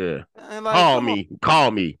for? And like,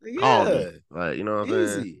 call me. Like, you know what I'm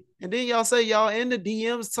saying? And then y'all say y'all in the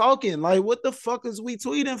DMs talking. Like, what the fuck is we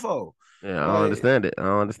tweeting for? Yeah, I don't understand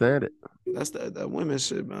it. That's that women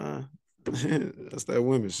shit, man. That's that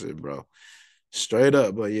women shit, bro. Straight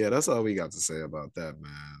up. But yeah, that's all we got to say about that,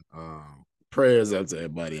 man. Prayers up to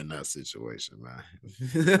everybody in that situation, man.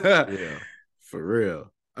 Yeah, for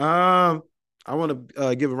real. I want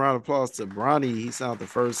to give a round of applause to Bronny. He signed the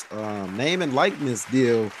first name and likeness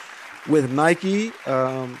deal with Nike.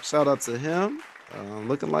 Shout out to him.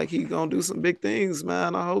 Looking like he's gonna do some big things,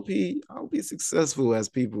 man. I hope he's successful as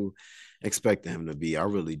people expect him to be. I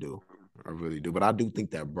really do. But I do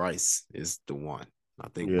think that Bryce is the one. I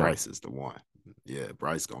think Bryce is the one. Yeah,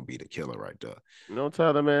 Bryce gonna be the killer right there.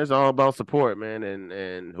 Tell them, man. It's all about support, man,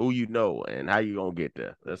 and who you know and how you gonna get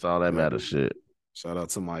there. That's all that matters. Shit. Shout out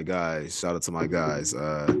to my guys.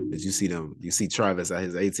 Did you see them? You see Travis at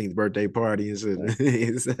his 18th birthday party and shit.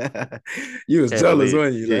 You was jealous,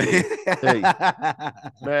 weren't you?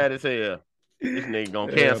 Mad as hell. This nigga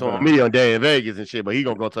gonna cancel on me on day in Vegas and shit, but he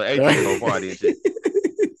gonna go to an 18-year-old party and shit.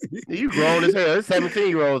 You grown as hell. There's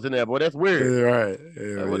 17-year-olds in there, boy. That's weird. Right.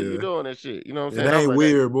 What are you doing that shit? You know what I'm saying? It ain't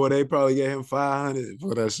weird, boy. They probably gave him 500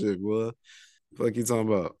 for that shit, boy. Fuck you talking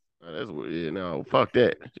about? That's weird. No, fuck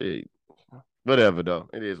that. Shit. Whatever though,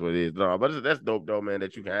 it is what it is. No, but that's dope though, man.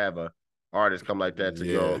 That you can have a artist come like that to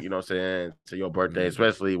your, you know what I'm saying, to your birthday,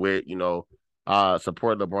 especially with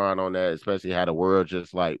support LeBron on that, especially how the world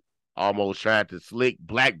just like almost tried to slick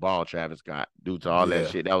blackball Travis Scott due to all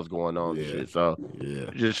that shit that was going on and shit. So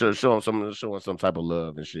just showing some type of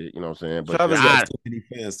love and shit. You know what I'm saying? But Travis got too many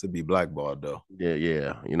fans to be blackballed though.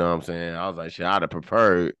 Yeah. You know what I'm saying? I was like, shit, I'd have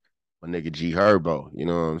preferred my nigga G Herbo, you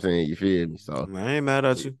know what I'm saying? You feel me? So I ain't mad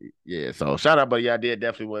at you. Yeah, so shout out, but I did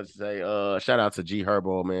definitely want to say shout out to G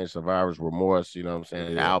Herbo, man. Survivor's Remorse, you know what I'm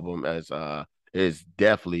saying? The album is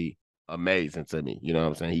definitely amazing to me. You know what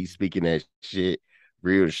I'm saying? He's speaking that shit,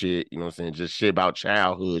 real shit, you know what I'm saying? Just shit about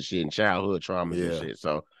childhood shit and childhood traumas and shit.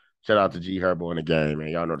 So shout out to G Herbo in the game, man.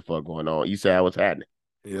 Y'all know the fuck going on. You say what's happening.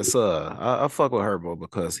 Yes, sir. I fuck with Herbo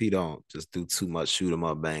because he don't just do too much shoot 'em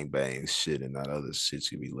up, bang bang shit and that other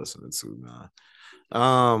shit you be listening to,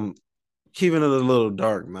 man. Keeping it a little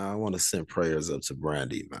dark, man. I want to send prayers up to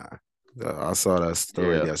Brandy, man. I saw that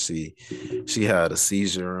story that she had a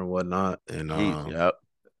seizure and whatnot, and Yep.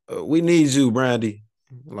 we need you, Brandy.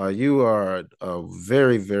 Like you are a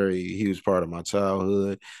very, very huge part of my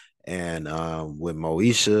childhood, and with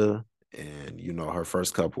Moesha, and her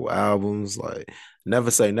first couple albums, like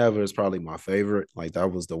Never Say Never is probably my favorite. Like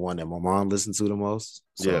that was the one that my mom listened to the most.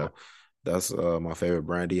 So that's my favorite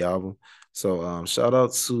Brandy album. So shout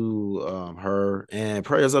out to her, and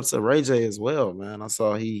prayers up to Ray J as well, man. I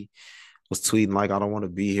saw he was tweeting like I don't want to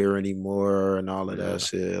be here anymore and all of that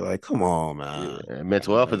shit. Like, come on, man. Yeah.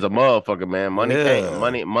 Mental health is a motherfucker, man.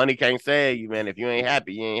 Yeah. Money can't save you, man. If you ain't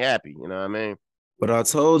happy, you ain't happy. You know what I mean? But I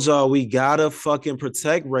told y'all we gotta fucking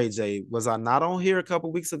protect Ray J. Was I not on here a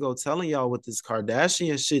couple weeks ago telling y'all with this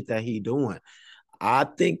Kardashian shit that he doing? I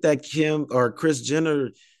think that Kim or Kris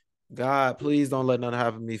Jenner, God, please don't let nothing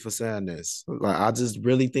happen to me for saying this. Like, I just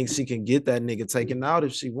really think she can get that nigga taken out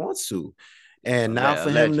if she wants to. And now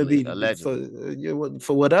for him to be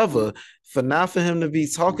for whatever, for now for him to be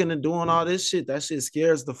talking and doing all this shit, that shit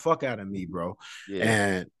scares the fuck out of me, bro. Yeah.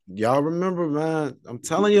 And y'all remember, man, I'm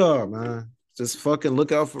telling y'all, man, just fucking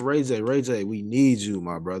look out for Ray J. Ray J, we need you,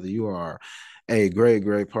 my brother. You are a great,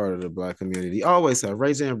 great part of the Black community. Always have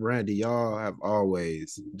Ray J and Brandy. Y'all have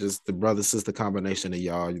always just the brother sister combination of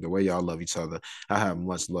y'all. The way y'all love each other. I have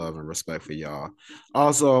much love and respect for y'all.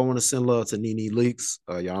 Also, I want to send love to Nene Leakes.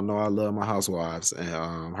 Y'all know I love my housewives,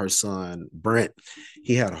 and her son Brent.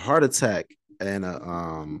 He had a heart attack, and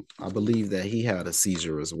I believe that he had a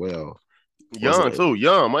seizure as well. Young too,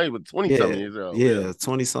 young, man, with 20-something years old. Yeah,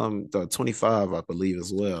 20-something, 25, I believe,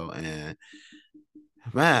 as well. And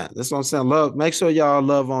man, that's what I'm saying. Love, make sure y'all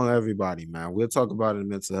love on everybody, man. We'll talk about it in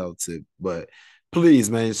mental health too. But please,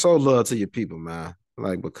 man, show love to your people, man.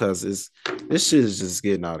 Like, because this shit is just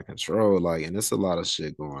getting out of control. Like, and there's a lot of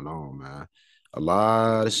shit going on, man. A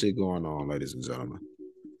lot of shit going on, ladies and gentlemen.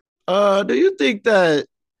 Do you think that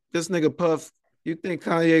this nigga Puff, you think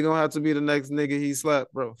Kanye gonna have to be the next nigga he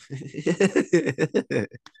slapped, bro?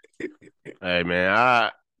 Hey, man,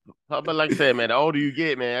 but like I said, man, the older you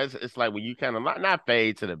get, man, it's like when you kind of not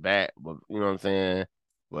fade to the back, but you know what I'm saying?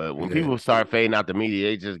 But when people start fading out the media,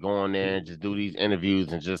 they just go on there and just do these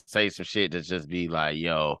interviews and just say some shit that just be like,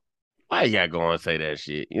 yo, why you gotta go and say that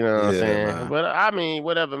shit? You know what I'm saying? Man. But I mean,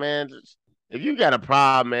 whatever, man. Just, if you got a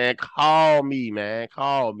problem, man, call me, man.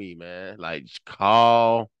 Call me, man. Like,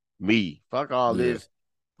 call me. Fuck all this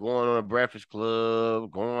going on a Breakfast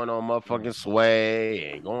Club, going on motherfucking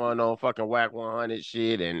Sway, and going on fucking Whack 100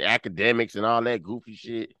 shit, and academics and all that goofy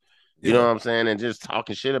shit. You know what I'm saying? And just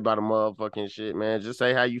talking shit about a motherfucking shit, man. Just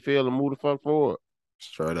say how you feel and move the fuck forward.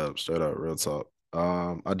 Straight up, real talk.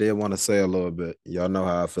 I did want to say a little bit. Y'all know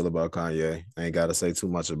how I feel about Kanye. I ain't got to say too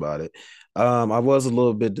much about it. I was a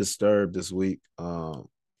little bit disturbed this week.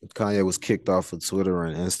 Kanye was kicked off of Twitter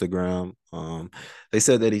and Instagram. They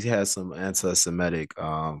said that he had some anti-Semitic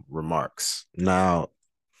remarks. Now,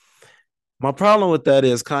 my problem with that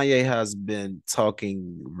is Kanye has been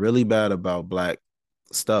talking really bad about Black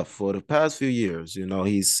stuff for the past few years. You know,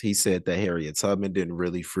 he said that Harriet Tubman didn't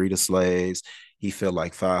really free the slaves. He felt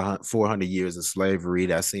like 400 years of slavery,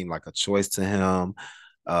 that seemed like a choice to him.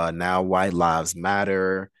 Now white lives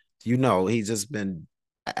matter. You know, he's just been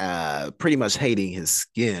pretty much hating his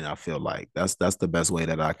skin. I feel like that's the best way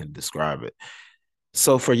that I can describe it.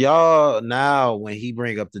 So for y'all now, when he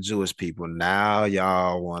bring up the Jewish people, now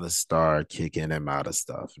y'all want to start kicking him out of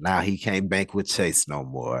stuff. Now he can't bank with Chase no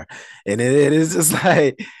more, and it is just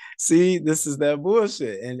like, see, this is that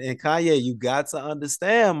bullshit. And Kanye, you got to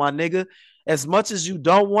understand, my nigga. As much as you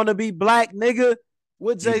don't want to be Black, nigga,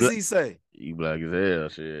 what Jay-Z say? You Black as hell,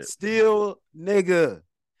 shit. Still, nigga.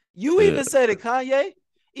 You even said it, Kanye.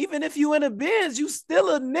 Even if you in a Benz, you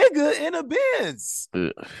still a nigga in a Benz.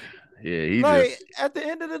 Yeah, he like, just at the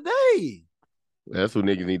end of the day. That's who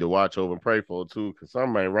niggas need to watch over and pray for too, because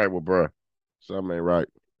something ain't right with bruh. Something ain't right.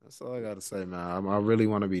 That's all I gotta say, man. I really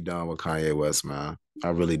want to be done with Kanye West, man. I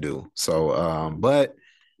really do. So, but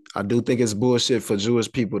I do think it's bullshit for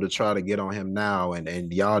Jewish people to try to get on him now,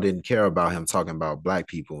 and y'all didn't care about him talking about Black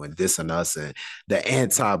people and dissing us and the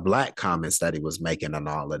anti-Black comments that he was making and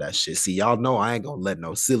all of that shit. See, y'all know I ain't gonna let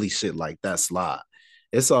no silly shit like that slide.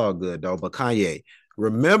 It's all good though. But Kanye,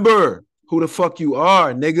 remember who the fuck you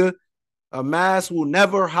are, nigga. A mask will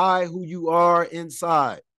never hide who you are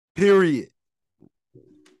inside. Period.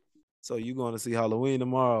 So you going to see Halloween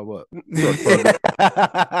tomorrow? Or what?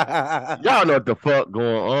 Y'all know what the fuck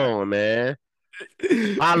going on, man.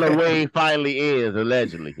 Halloween finally ends,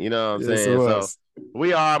 allegedly. You know what I'm saying?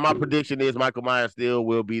 So my prediction is Michael Myers still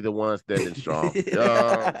will be the one standing strong.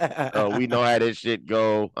 We know how this shit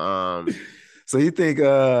go. So you think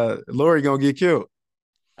Lori gonna get killed?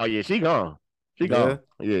 Oh yeah, she gone. She Yeah. gone.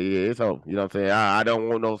 Yeah, it's over. You know what I'm saying? I don't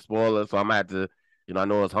want no spoilers, so I'm gonna have to, I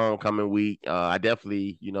know it's homecoming week. I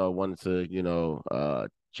definitely, wanted to,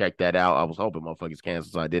 check that out. I was hoping motherfuckers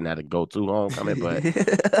canceled so I didn't have to go to homecoming, but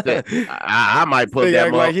shit, I might put They that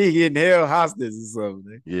act like he getting held hostage or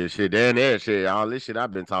something. Yeah, shit, down there, shit. All this shit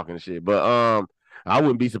I've been talking shit. But I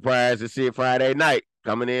wouldn't be surprised to see it Friday night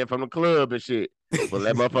coming in from the club and shit. But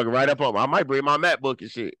that motherfucker right up on me. I might bring my MacBook and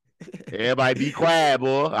shit. Everybody be quiet,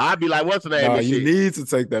 boy. I'd be like, what's the name Nah, and you shit. need to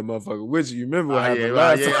take that motherfucker with you. You remember what Oh yeah, happened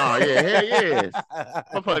last time? oh yeah, hell yes.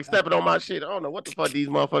 Motherfucker stepping on my shit. I don't know what the fuck these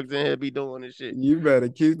motherfuckers in here be doing and shit. You better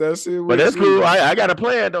keep that shit But with that's you. cool. I got a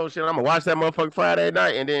plan though, shit. I'm gonna watch that motherfucker Friday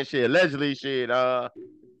night and then shit. Allegedly, shit. I'm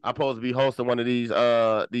supposed to be hosting one of these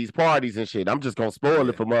parties and shit. I'm just gonna spoil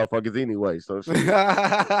it for motherfuckers anyway. So shit. So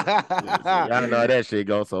y'all know how that shit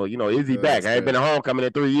go. So Izzy back. I ain't been at homecoming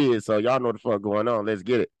in 3 years, so y'all know what the fuck going on. Let's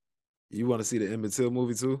get it. You want to see the Emmett Till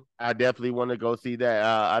movie too? I definitely want to go see that.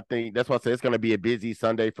 I think that's why I said it's gonna be a busy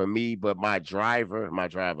Sunday for me. But my driver,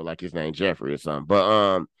 like his name Jeffrey or something.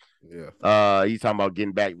 But he's talking about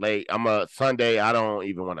getting back late. I'm a Sunday. I don't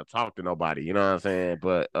even want to talk to nobody. You know what I'm saying?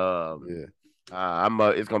 But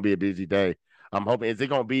it's gonna be a busy day. I'm hoping is it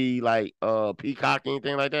gonna be like Peacock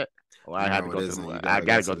anything like that? Or I have to go to the I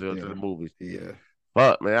gotta go to the movies. Yeah.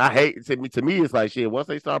 Fuck man, I hate to me it's like shit. Once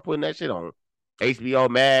they start putting that shit on HBO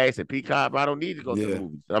Max and Peacock, I don't need to go to the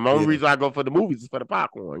movies. The only reason I go for the movies is for the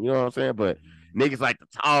popcorn. You know what I'm saying? But niggas like to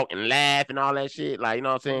talk and laugh and all that shit. Like, you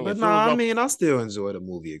know what I'm saying? But I still enjoy the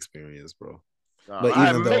movie experience, bro. But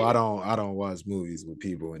even though I don't watch movies with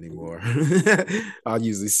people anymore, I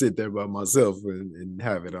usually sit there by myself and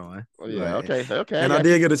have it on. Yeah, okay. And I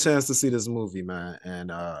did get a chance to see this movie, man,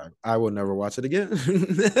 and I will never watch it again.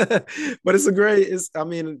 But it's it's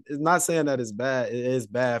not saying that it's bad. It is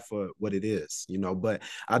bad for what it is, But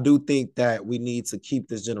I do think that we need to keep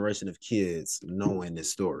this generation of kids knowing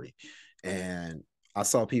this story. And I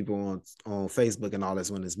saw people on Facebook and all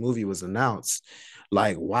this when this movie was announced,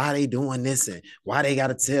 like, why they doing this and why they got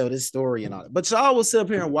to tell this story and all that. But y'all will sit up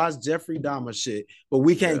here and watch Jeffrey Dahmer shit, but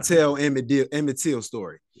we can't tell Emmett Till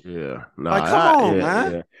story. Yeah. No, like, come on,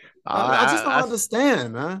 man. Yeah. I just don't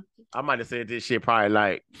understand, man. I might have said this shit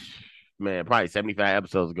probably probably 75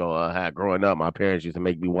 episodes ago. Growing up, my parents used to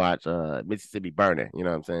make me watch Mississippi Burning. You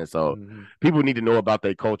know what I'm saying? So people need to know about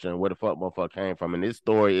their culture and where the fuck motherfucker came from. And this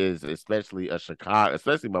story is especially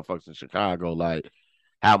motherfuckers in Chicago, like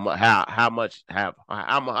how much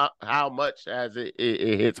as it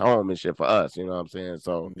hits home and shit for us. You know what I'm saying?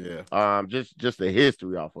 So just the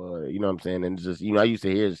history off of it. You know what I'm saying? And just I used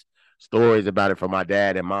to hear stories about it from my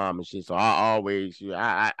dad and mom and shit. So I always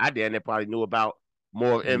I damn near probably knew about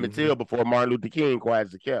more of Emmett Till before Martin Luther King, quiet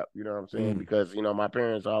as it kept. You know what I'm saying? Because my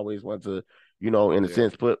parents always want to, in a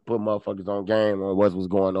sense, put motherfuckers on game on what was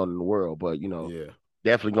going on in the world. But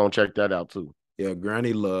definitely gonna check that out too. Yeah,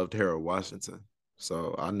 Granny loved Harold Washington,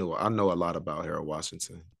 so I know a lot about Harold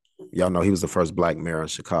Washington. Y'all know he was the first black mayor in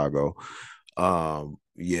Chicago. So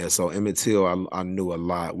Emmett Till, I knew a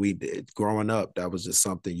lot. We did growing up. That was just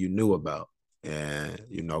something you knew about, and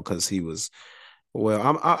because he was.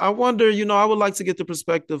 Well, I wonder, I would like to get the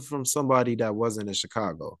perspective from somebody that wasn't in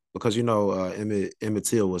Chicago because, Emmett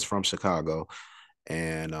Till was from Chicago.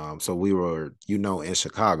 And so we were, in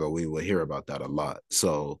Chicago, we would hear about that a lot.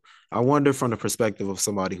 So I wonder from the perspective of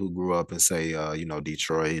somebody who grew up in, say,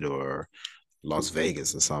 Detroit or Las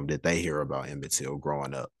Vegas or something, did they hear about Emmett Till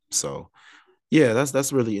growing up? So, yeah,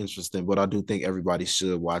 that's really interesting. But I do think everybody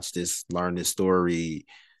should watch this, learn this story,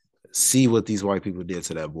 see what these white people did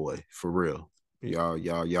to that boy, for real.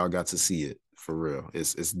 Y'all got to see it for real.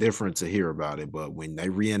 It's different to hear about it, but when they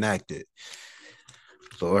reenact it,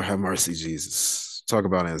 Lord have mercy, Jesus. Talk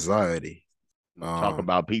about anxiety. Talk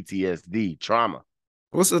about PTSD, trauma.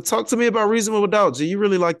 Talk to me about Reasonable Doubt, G. You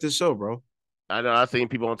really like this show, bro. I know. I've seen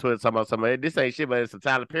people on Twitter talking about something. This ain't shit, but it's a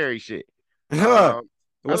Tyler Perry shit.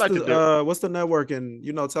 What's the network and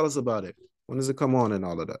tell us about it. When does it come on and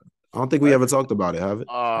all of that? I don't think we ever talked about it, have it?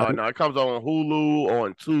 No, it comes on Hulu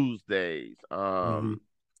on Tuesdays.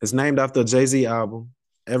 It's named after a Jay-Z album.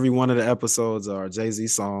 Every one of the episodes are a Jay-Z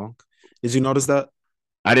song. Did you notice that?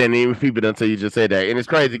 I didn't even peep it until you just said that. And it's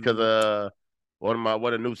crazy because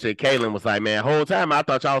what a new shit, Kaylin was like, man, whole time I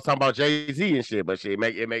thought y'all was talking about Jay-Z and shit, but shit,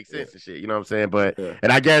 it makes sense and shit. You know what I'm saying? But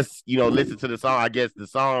and I guess, listen to the song. I guess the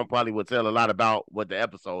song probably will tell a lot about what the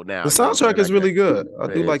episode now. The soundtrack is really good. I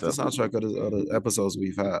do like the soundtrack of the episodes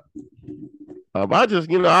we've had. I just,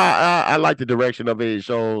 I like the direction of it. It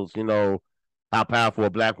shows, how powerful a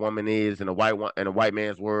black woman is in a white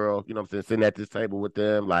man's world. You know what I'm saying? Sitting at this table with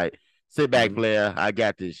them, like, sit back, player. I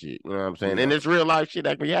got this shit. You know what I'm saying? And it's real life shit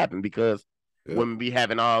that can happen because women be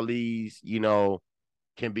having all these,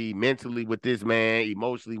 can be mentally with this man,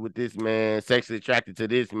 emotionally with this man, sexually attracted to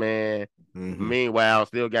this man. Meanwhile,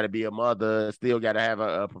 still got to be a mother, still got to have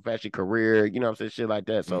a professional career, you know what I'm saying? Shit like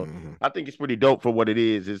that. So I think it's pretty dope for what it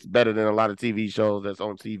is. It's better than a lot of TV shows that's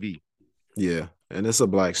on TV. Yeah, and it's a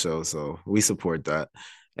black show, so we support that.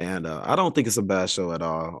 And I don't think it's a bad show at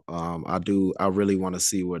all. I really want to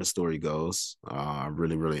see where the story goes. I'm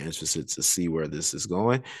really, really interested to see where this is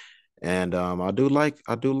going. And I do like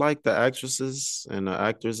the actresses and the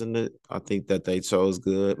actors in it. I think that they chose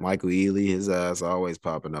good. Michael Ealy, his ass always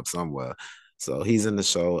popping up somewhere. So he's in the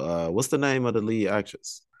show. What's the name of the lead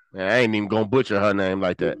actress? Man, I ain't even gonna butcher her name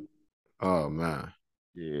like that. Oh man.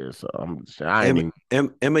 Yeah, so I ain't even...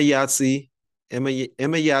 Emma Yahtzee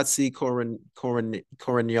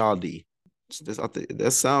Corignaldi. I think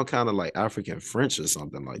that sound kind of like African French or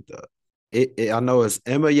something like that. I know it's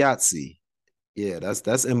Emma Yahtzee. Yeah,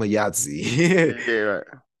 that's Emma Yahtzee. Yeah, right.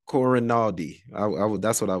 Corignaldi.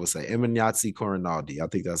 That's what I would say. Emma Yahtzee Corignaldi. I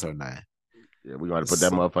think that's her name. Yeah, we gotta put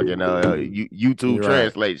that motherfucking YouTube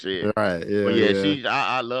translate shit. Right. Yeah. But yeah,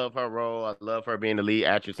 I love her role. I love her being the lead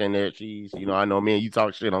actress in there. She's, I know me and you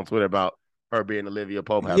talk shit on Twitter about her being Olivia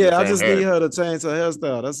Pope. Yeah, I just need her to change her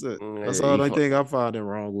hairstyle. That's it. That's the only thing I find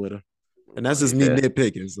wrong with her. And that's just me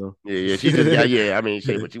nitpicking. So yeah, she just I mean,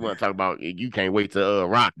 shit. But you want to talk about? You can't wait to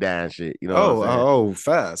Rock die and shit. You know?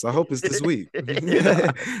 Fast. I hope it's this week. So we need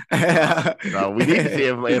to see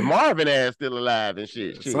if Marvin ass still alive and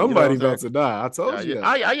shit. Somebody about to die. I told you.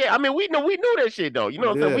 I mean, we knew that shit though. You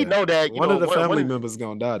know what I'm saying? We know that. One of the family members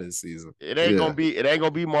gonna die this season. It ain't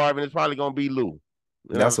gonna be Marvin. It's probably gonna be Lou.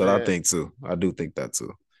 That's what I think too. I do think that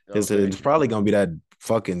too. It's probably gonna be that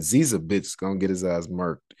fucking Ziza bitch gonna get his ass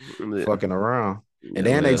murked, fucking around. And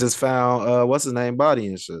then they just found what's his name body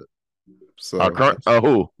and shit. So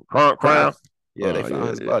who? Crown? Yeah, they found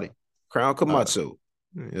his body. Crown Camacho.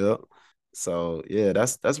 Yep. So yeah,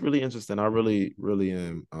 that's really interesting. I really, really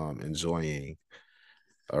am enjoying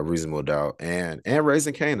Reasonable Doubt and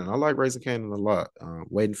Raising Kanan. I like Raising Kanan a lot.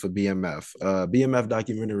 Waiting for BMF. BMF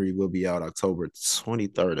documentary will be out October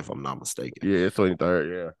 23rd, if I'm not mistaken. Yeah, it's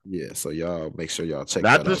 23rd. Yeah. So y'all make sure y'all check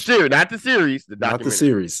that out. Not the series. Not the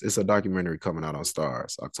series. It's a documentary coming out on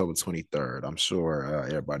Stars October 23rd. I'm sure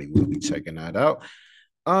everybody will be checking that out.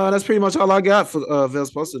 That's pretty much all I got for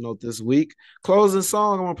Vels Post-it Note this week. Closing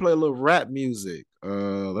song. I'm gonna play a little rap music.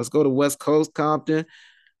 Let's go to West Coast, Compton.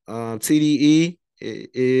 TDE.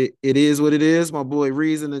 It is what it is. My boy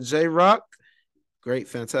Reason and J Rock. Great,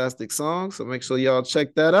 fantastic song. So make sure y'all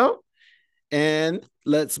check that out. And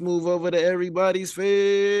let's move over to everybody's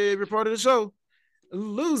favorite part of the show.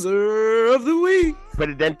 Loser of the week.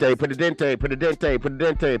 Presidente.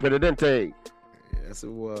 Yes,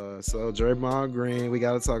 it was. So Draymond Green, we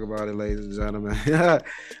got to talk about it, ladies and gentlemen.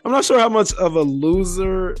 I'm not sure how much of a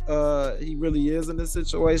loser he really is in this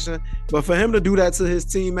situation, but for him to do that to his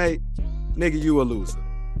teammate, nigga, you a loser.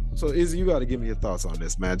 So Izzy, you got to give me your thoughts on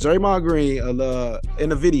this, man. Draymond Green,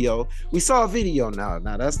 in a video, we saw a video now.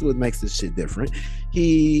 Now that's what makes this shit different.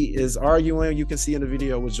 He is arguing. You can see in the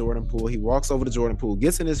video with Jordan Poole. He walks over to Jordan Poole,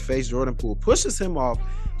 gets in his face. Jordan Poole pushes him off.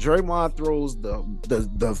 Draymond throws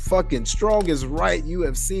the fucking strongest right you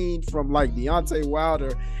have seen from like Deontay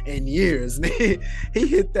Wilder in years. He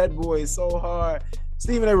hit that boy so hard.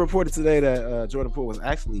 Stephen A. reported today that Jordan Poole was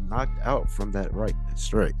actually knocked out from that right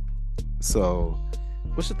straight. So,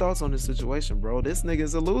 what's your thoughts on this situation, bro? This nigga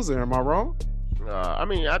is a loser. Am I wrong? I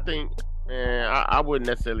mean, I think, man, I wouldn't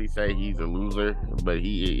necessarily say he's a loser, but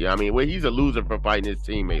he's a loser for fighting his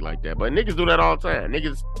teammate like that. But niggas do that all the time.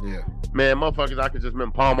 Niggas, man, motherfuckers, I could just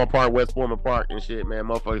remember Palmer Park, West Foreman Park and shit, man.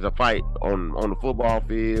 Motherfuckers will fight on the football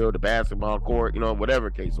field, the basketball court, whatever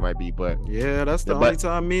case might be. But yeah, that's the only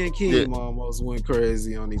time me and Keem almost went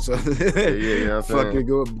crazy on each other. You know what I'm saying?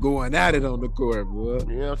 Fucking going at it on the court, boy.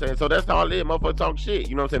 You know what I'm saying? So that's all it is. Motherfucker talk shit.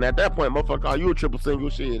 You know what I'm saying? At that point, motherfucker call you a triple single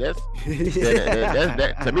shit. That's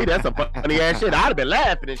to me, that's a funny ass shit. I'd have been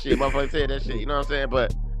laughing and shit. Motherfucker said that shit. You know what I'm saying?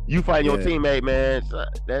 But you fighting your teammate, man.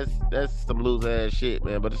 That's some loser ass shit,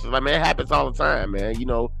 man. But it's just like, man, it happens all the time, man.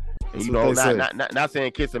 Not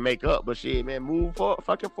saying kiss and make up, but shit, man, move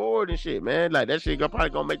fucking forward and shit, man. Like that shit probably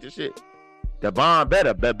gonna make the shit. The bond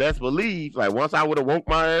better, but best believe. Like once I would have woke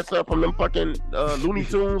my ass up from them fucking Looney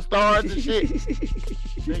Tunes stars and shit,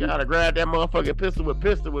 nigga, I'd have grabbed that motherfucking pistol with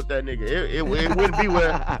that nigga. It wouldn't be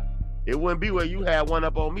where. It wouldn't be where you had one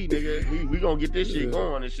up on me, nigga. We gonna get this shit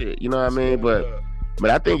going and shit. You know what I mean? But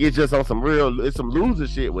I think it's just on some loser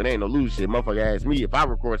shit when ain't no loser shit. Motherfucker asked me if I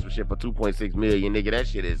record some shit for 2.6 million, nigga, that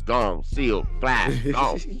shit is gone, sealed, flash,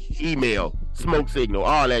 gone, email, smoke signal,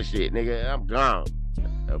 all that shit, nigga. I'm gone.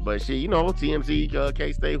 But shit, TMZ,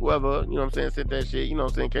 K-State, whoever, sent that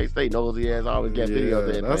shit, K-State nosy ass always got videos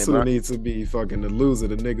of that. That's who needs to be fucking the loser,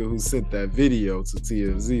 the nigga who sent that video to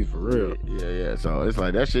TMZ for real. Yeah. So it's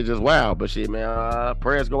like that shit just wild. But shit, man,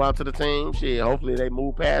 prayers go out to the team. Shit, hopefully they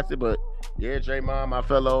move past it. But yeah, Draymond, my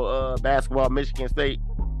fellow basketball Michigan State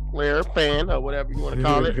player, fan, or whatever you want to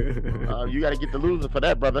call it, you got to get the loser for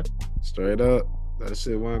that, brother. Straight up. That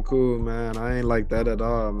shit wasn't cool, man. I ain't like that at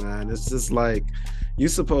all, man. It's just like you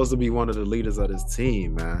supposed to be one of the leaders of this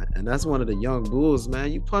team, man. And that's one of the young Bulls,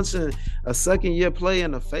 man. You punching a second-year play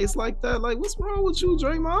in the face like that? Like, what's wrong with you,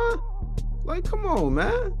 Draymond? Like, come on,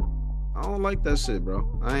 man. I don't like that shit,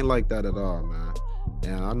 bro. I ain't like that at all, man.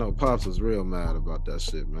 And I know Pops was real mad about that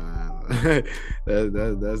shit, man.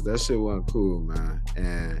 that shit wasn't cool, man.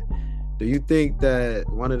 And do you think that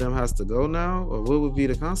one of them has to go now, or what would be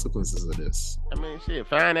the consequences of this? I mean, shit,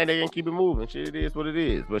 find that they can keep it moving. Shit, it is what it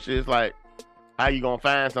is. But shit, it's like, how you gonna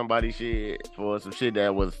find somebody shit for some shit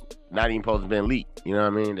that was not even supposed to been leaked? You know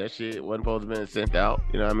what I mean? That shit wasn't supposed to been sent out.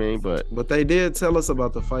 You know what I mean? But they did tell us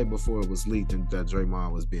about the fight before it was leaked and that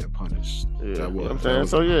Draymond was being punished. Yeah, you know what I'm saying?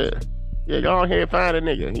 So yeah, go ahead and find a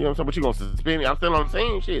nigga. You know what I'm saying? But you gonna suspend me? I'm still on the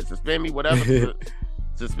same shit. Suspend me, whatever.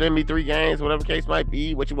 Suspend me 3 games, whatever the case might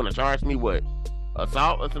be. What you want to charge me? What?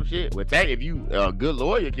 Assault or some shit? Well, if you a good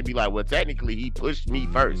lawyer can be like, well, technically he pushed me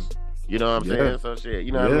first. You know what I'm saying? So shit,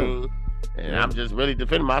 you know what I mean? And I'm just really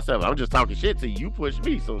defending myself. I'm just talking shit to you. You pushed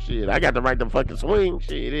me, so shit, I got the right to fucking swing.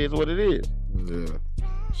 Shit, it is what it is. Yeah,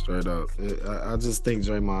 straight up. I just think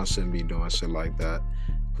Draymond shouldn't be doing shit like that.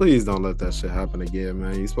 Please don't let that shit happen again,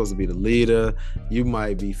 man. You're supposed to be the leader. You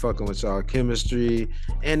might be fucking with y'all chemistry.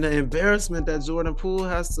 And the embarrassment that Jordan Poole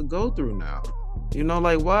has to go through now. You know,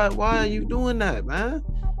 like, why are you doing that, man?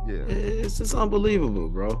 Yeah. It's just unbelievable,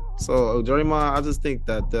 bro. So, Draymond, I just think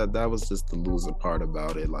that was just the loser part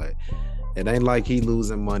about it. Like, it ain't like he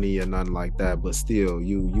losing money or nothing like that, but still,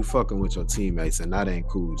 you fucking with your teammates, and that ain't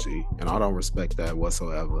cool, G. And I don't respect that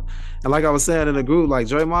whatsoever. And like I was saying in the group, like,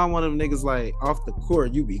 Draymond, one of them niggas, like, off the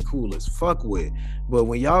court, you be cool as fuck with. But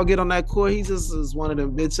when y'all get on that court, he just is one of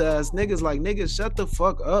them bitch ass niggas. Like, niggas, shut the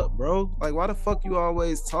fuck up, bro. Like, why the fuck you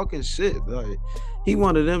always talking shit? Like, he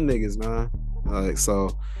one of them niggas, man. Like,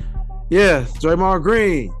 so, yeah, Draymond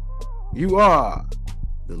Green, you are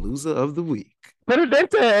the loser of the week.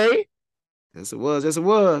 Presidente. Yes, it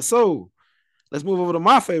was. So, let's move over to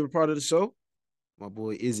my favorite part of the show. My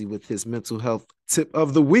boy Izzy with his mental health tip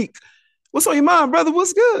of the week. What's on your mind, brother?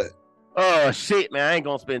 What's good? Oh, shit, man. I ain't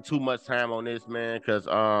going to spend too much time on this, man, because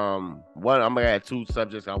I'm going to add 2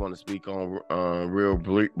 subjects I want to speak on real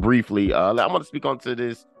briefly. I'm going to speak on to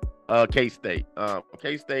this K-State.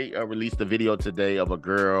 K-State released a video today of a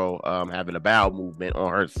girl having a bowel movement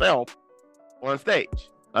on herself on stage,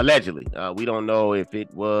 allegedly. We don't know if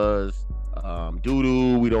it was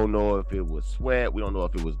doo-doo. We don't know if it was sweat. We don't know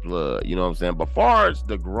if it was blood. You know what I'm saying? But far as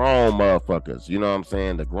the grown motherfuckers, you know what I'm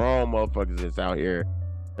saying? The grown motherfuckers that's out here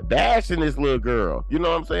bashing this little girl. You know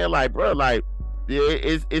what I'm saying? Like, bro, like,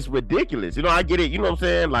 it's ridiculous. You know, I get it. You know what I'm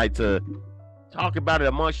saying? Like, to talk about it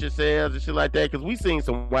amongst yourselves and shit like that, because we seen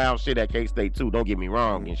some wild shit at K-State too, don't get me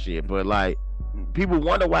wrong and shit, but like, people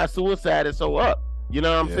wonder why suicide is so up. You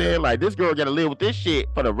know what I'm saying? Like, this girl gotta live with this shit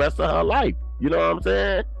for the rest of her life. You know what I'm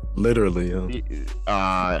saying? Literally,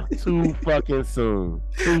 too fucking soon.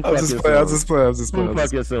 I'm just playing. Too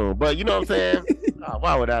fucking soon. But you know what I'm saying?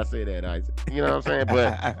 Why would I say that, Isaac? You know what I'm saying?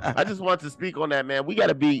 But I just want to speak on that, man. We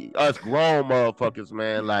gotta be us grown motherfuckers,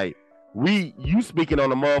 man. Like, you speaking on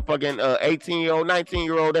the motherfucking 18-year-old,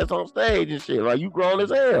 19-year-old that's on stage and shit. Like, you grown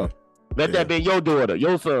as hell. Let that be your daughter,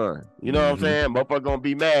 your son. You know what I'm saying? Motherfucker gonna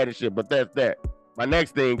be mad and shit, but that's that. My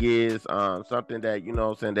next thing is something that, you know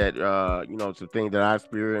what I'm saying, that, some things that I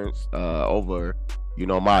experienced over,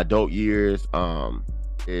 my adult years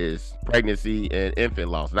is pregnancy and infant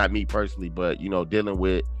loss. Not me personally, but, dealing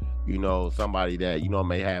with, somebody that,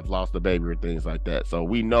 may have lost a baby or things like that. So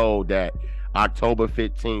we know that October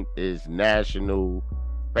 15th is National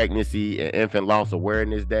Pregnancy and Infant Loss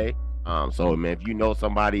Awareness Day. So, man, if you know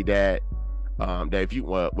somebody that if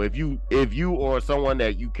you or someone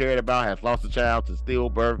that you cared about has lost a child to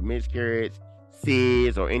stillbirth, miscarriage,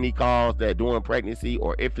 SIDS, or any cause that during pregnancy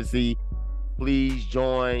or infancy, please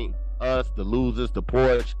join us, the losers, the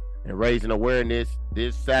porch, and raising awareness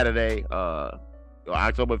this Saturday,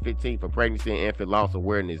 October 15th, for Pregnancy and Infant Loss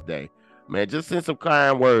Awareness Day. Man, just send some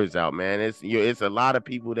kind words out, man. It's a lot of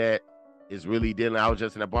people that is really dealing. I was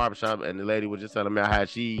just in a barbershop and the lady was just telling me how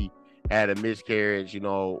she had a miscarriage,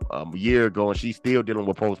 a year ago, and she's still dealing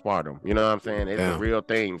with postpartum. You know what I'm saying? It's a real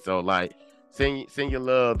thing. So, like, send your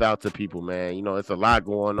love out to people, man. It's a lot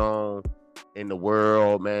going on. in the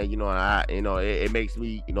world, man. You know, it makes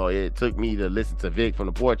me, it took me to listen to Vic from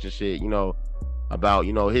the porch and shit, about,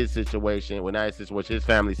 his situation, his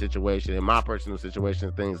family situation, and my personal situation,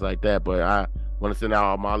 and things like that. But I want to send out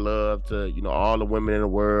all my love to, all the women in the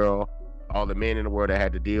world, all the men in the world that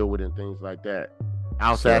had to deal with it and things like that.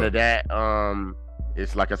 Outside of that,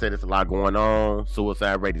 it's like I said, it's a lot going on.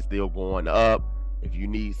 Suicide rate is still going up. If you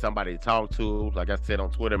need somebody to talk to, like I said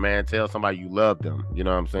on Twitter, man, tell somebody you love them. You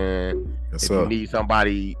know what I'm saying? Yes, if you need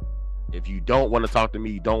somebody, if you don't want to talk to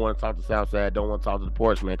me, you don't want to talk to Southside, don't want to talk to the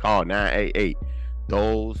porch, man, call 988.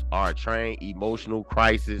 Those are trained emotional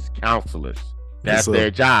crisis counselors. That's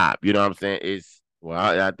their job. You know what I'm saying?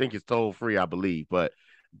 I think it's toll free, I believe, but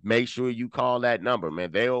make sure you call that number,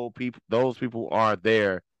 man. Those people are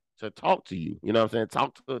there to talk to you. You know what I'm saying?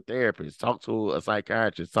 Talk to a therapist, talk to a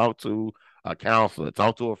psychiatrist, talk to a counselor,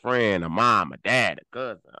 talk to a friend, a mom, a dad, a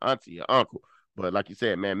cousin, an auntie, an uncle. But like you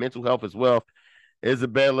said, man, mental health is wealth.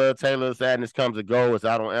 Isabella Taylor, Sadness Comes and Go. It's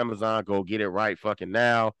out on Amazon. Go get it right fucking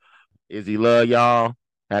now. Izzy, love y'all.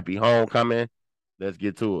 Happy homecoming. Let's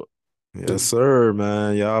get to it. Yes, sir,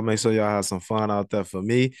 man. Y'all make sure y'all have some fun out there. For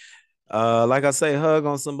me, like I say, hug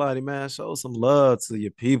on somebody, man. Show some love to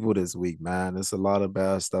your people this week, man. There's a lot of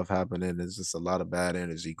bad stuff happening. There's just a lot of bad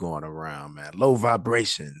energy going around, man. Low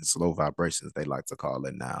vibrations, they like to call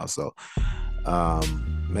it now. So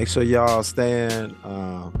make sure y'all stand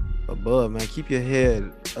above, man. Keep your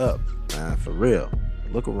head up, man, for real.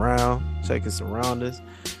 Look around, check your surroundings.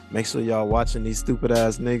 Make sure y'all watching these stupid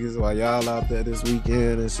ass niggas while y'all out there this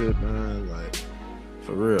weekend and shit, man. Like,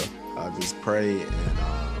 for real. I just pray and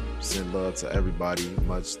send love to everybody.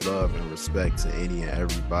 Much love and respect to any and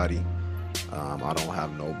everybody. I don't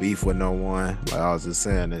have no beef with no one. Like I was just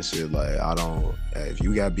saying this shit. Like if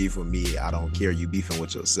you got beef with me, I don't care. You beefing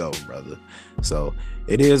with yourself, brother. So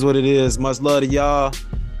it is what it is. Much love to y'all.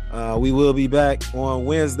 We will be back on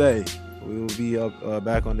Wednesday. We will be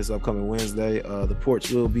back on this upcoming Wednesday. The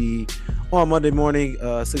porch will be on Monday morning,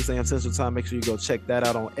 6 a.m. Central Time. Make sure you go check that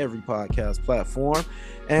out on every podcast platform.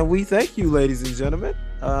 And we thank you, ladies and gentlemen.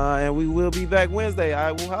 And we will be back Wednesday.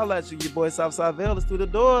 I will holler at you. Your boy Southside Vale is through the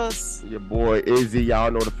doors. Your boy Izzy.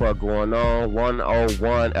 Y'all know the fuck going on.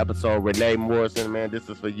 101 episode. Renee Morrison, man, this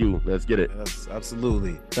is for you. Let's get it. Yes,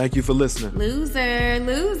 absolutely. Thank you for listening. Loser,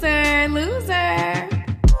 loser, loser.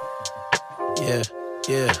 Yeah.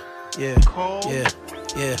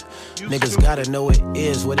 Niggas gotta know it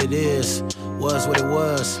is what it is. Was what it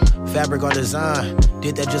was. Fabric or design.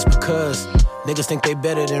 Did that just because. Niggas think they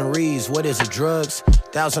better than Reeves. What is it, drugs?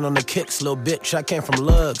 1,000 on the kicks, little bitch. I came from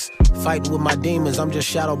lugs. Fighting with my demons. I'm just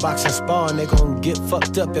shadow boxing sparring. They gon' get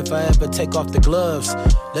fucked up if I ever take off the gloves.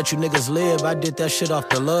 Let you niggas live. I did that shit off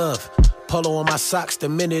the love. Polo on my socks the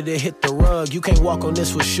minute it hit the rug. You can't walk on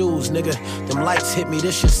this with shoes, nigga. Them lights hit me,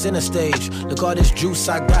 this shit center stage. Look all this juice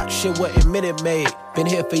I got, shit what a minute made. Been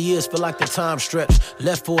here for years, feel like the time stretch.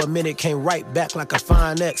 Left for a minute, came right back like a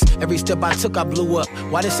fine X. Every step I took, I blew up.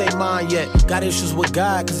 Why this ain't mine yet? Got issues with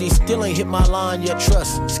God, cause he still ain't hit my line yet.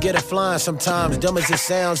 Trust, scared of flying sometimes. Dumb as it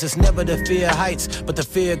sounds, it's never the fear of heights, but the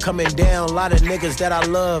fear coming down. A lot of niggas that I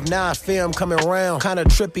love, now I fear them coming around. Kinda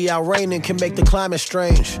trippy, out raining can make the climate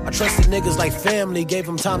strange. I trusted niggas like family, gave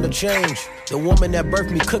them time to change. The woman that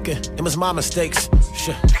birthed me cooking, them was my mistakes.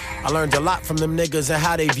 Shit. I learned a lot from them niggas and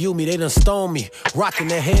how they view me. They done stoned me, rocking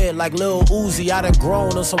their head like Lil Uzi. I done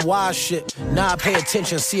grown on some wild shit. Now I pay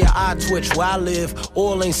attention, see an eye twitch. Where I live,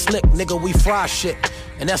 oil ain't slick, nigga, we fry shit.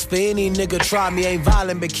 And that's for any nigga try me. Ain't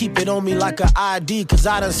violent, but keep it on me like an ID. Cause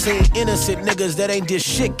I done seen innocent niggas that ain't did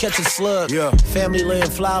shit catching slugs. Yeah. Family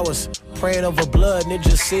laying flowers, praying over blood, and it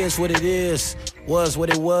just is what it is. Was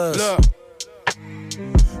what it was. Look.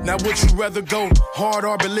 Now would you rather go hard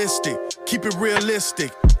or ballistic? Keep it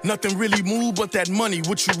realistic. Nothing really moved but that money.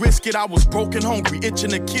 Would you risk it? I was broken, hungry, itching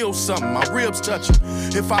to kill something. My ribs touching.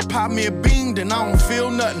 If I pop me a bean, then I don't feel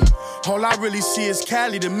nothing. All I really see is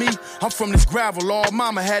Cali to me. I'm from this gravel. All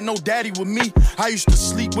mama had no daddy with me. I used to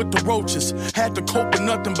sleep with the roaches. Had to cope with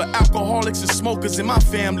nothing but alcoholics and smokers in my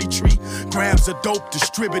family tree. Grams of dope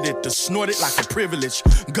distributed to snort it like a privilege.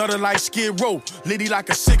 Gutter like Skid Row, litty like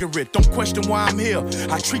a cigarette. Don't question why I'm here.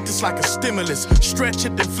 I treat this like a stimulus. Stretch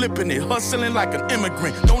it, then flipping it. Hustling like an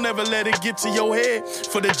immigrant. Don't ever let it get to your head.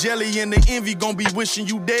 For the jelly and the envy, gon' be wishing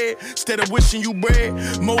you dead. Instead of wishing you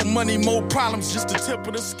bread. More money, more problems, just the tip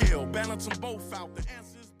of the scale. Balance them both out. The answer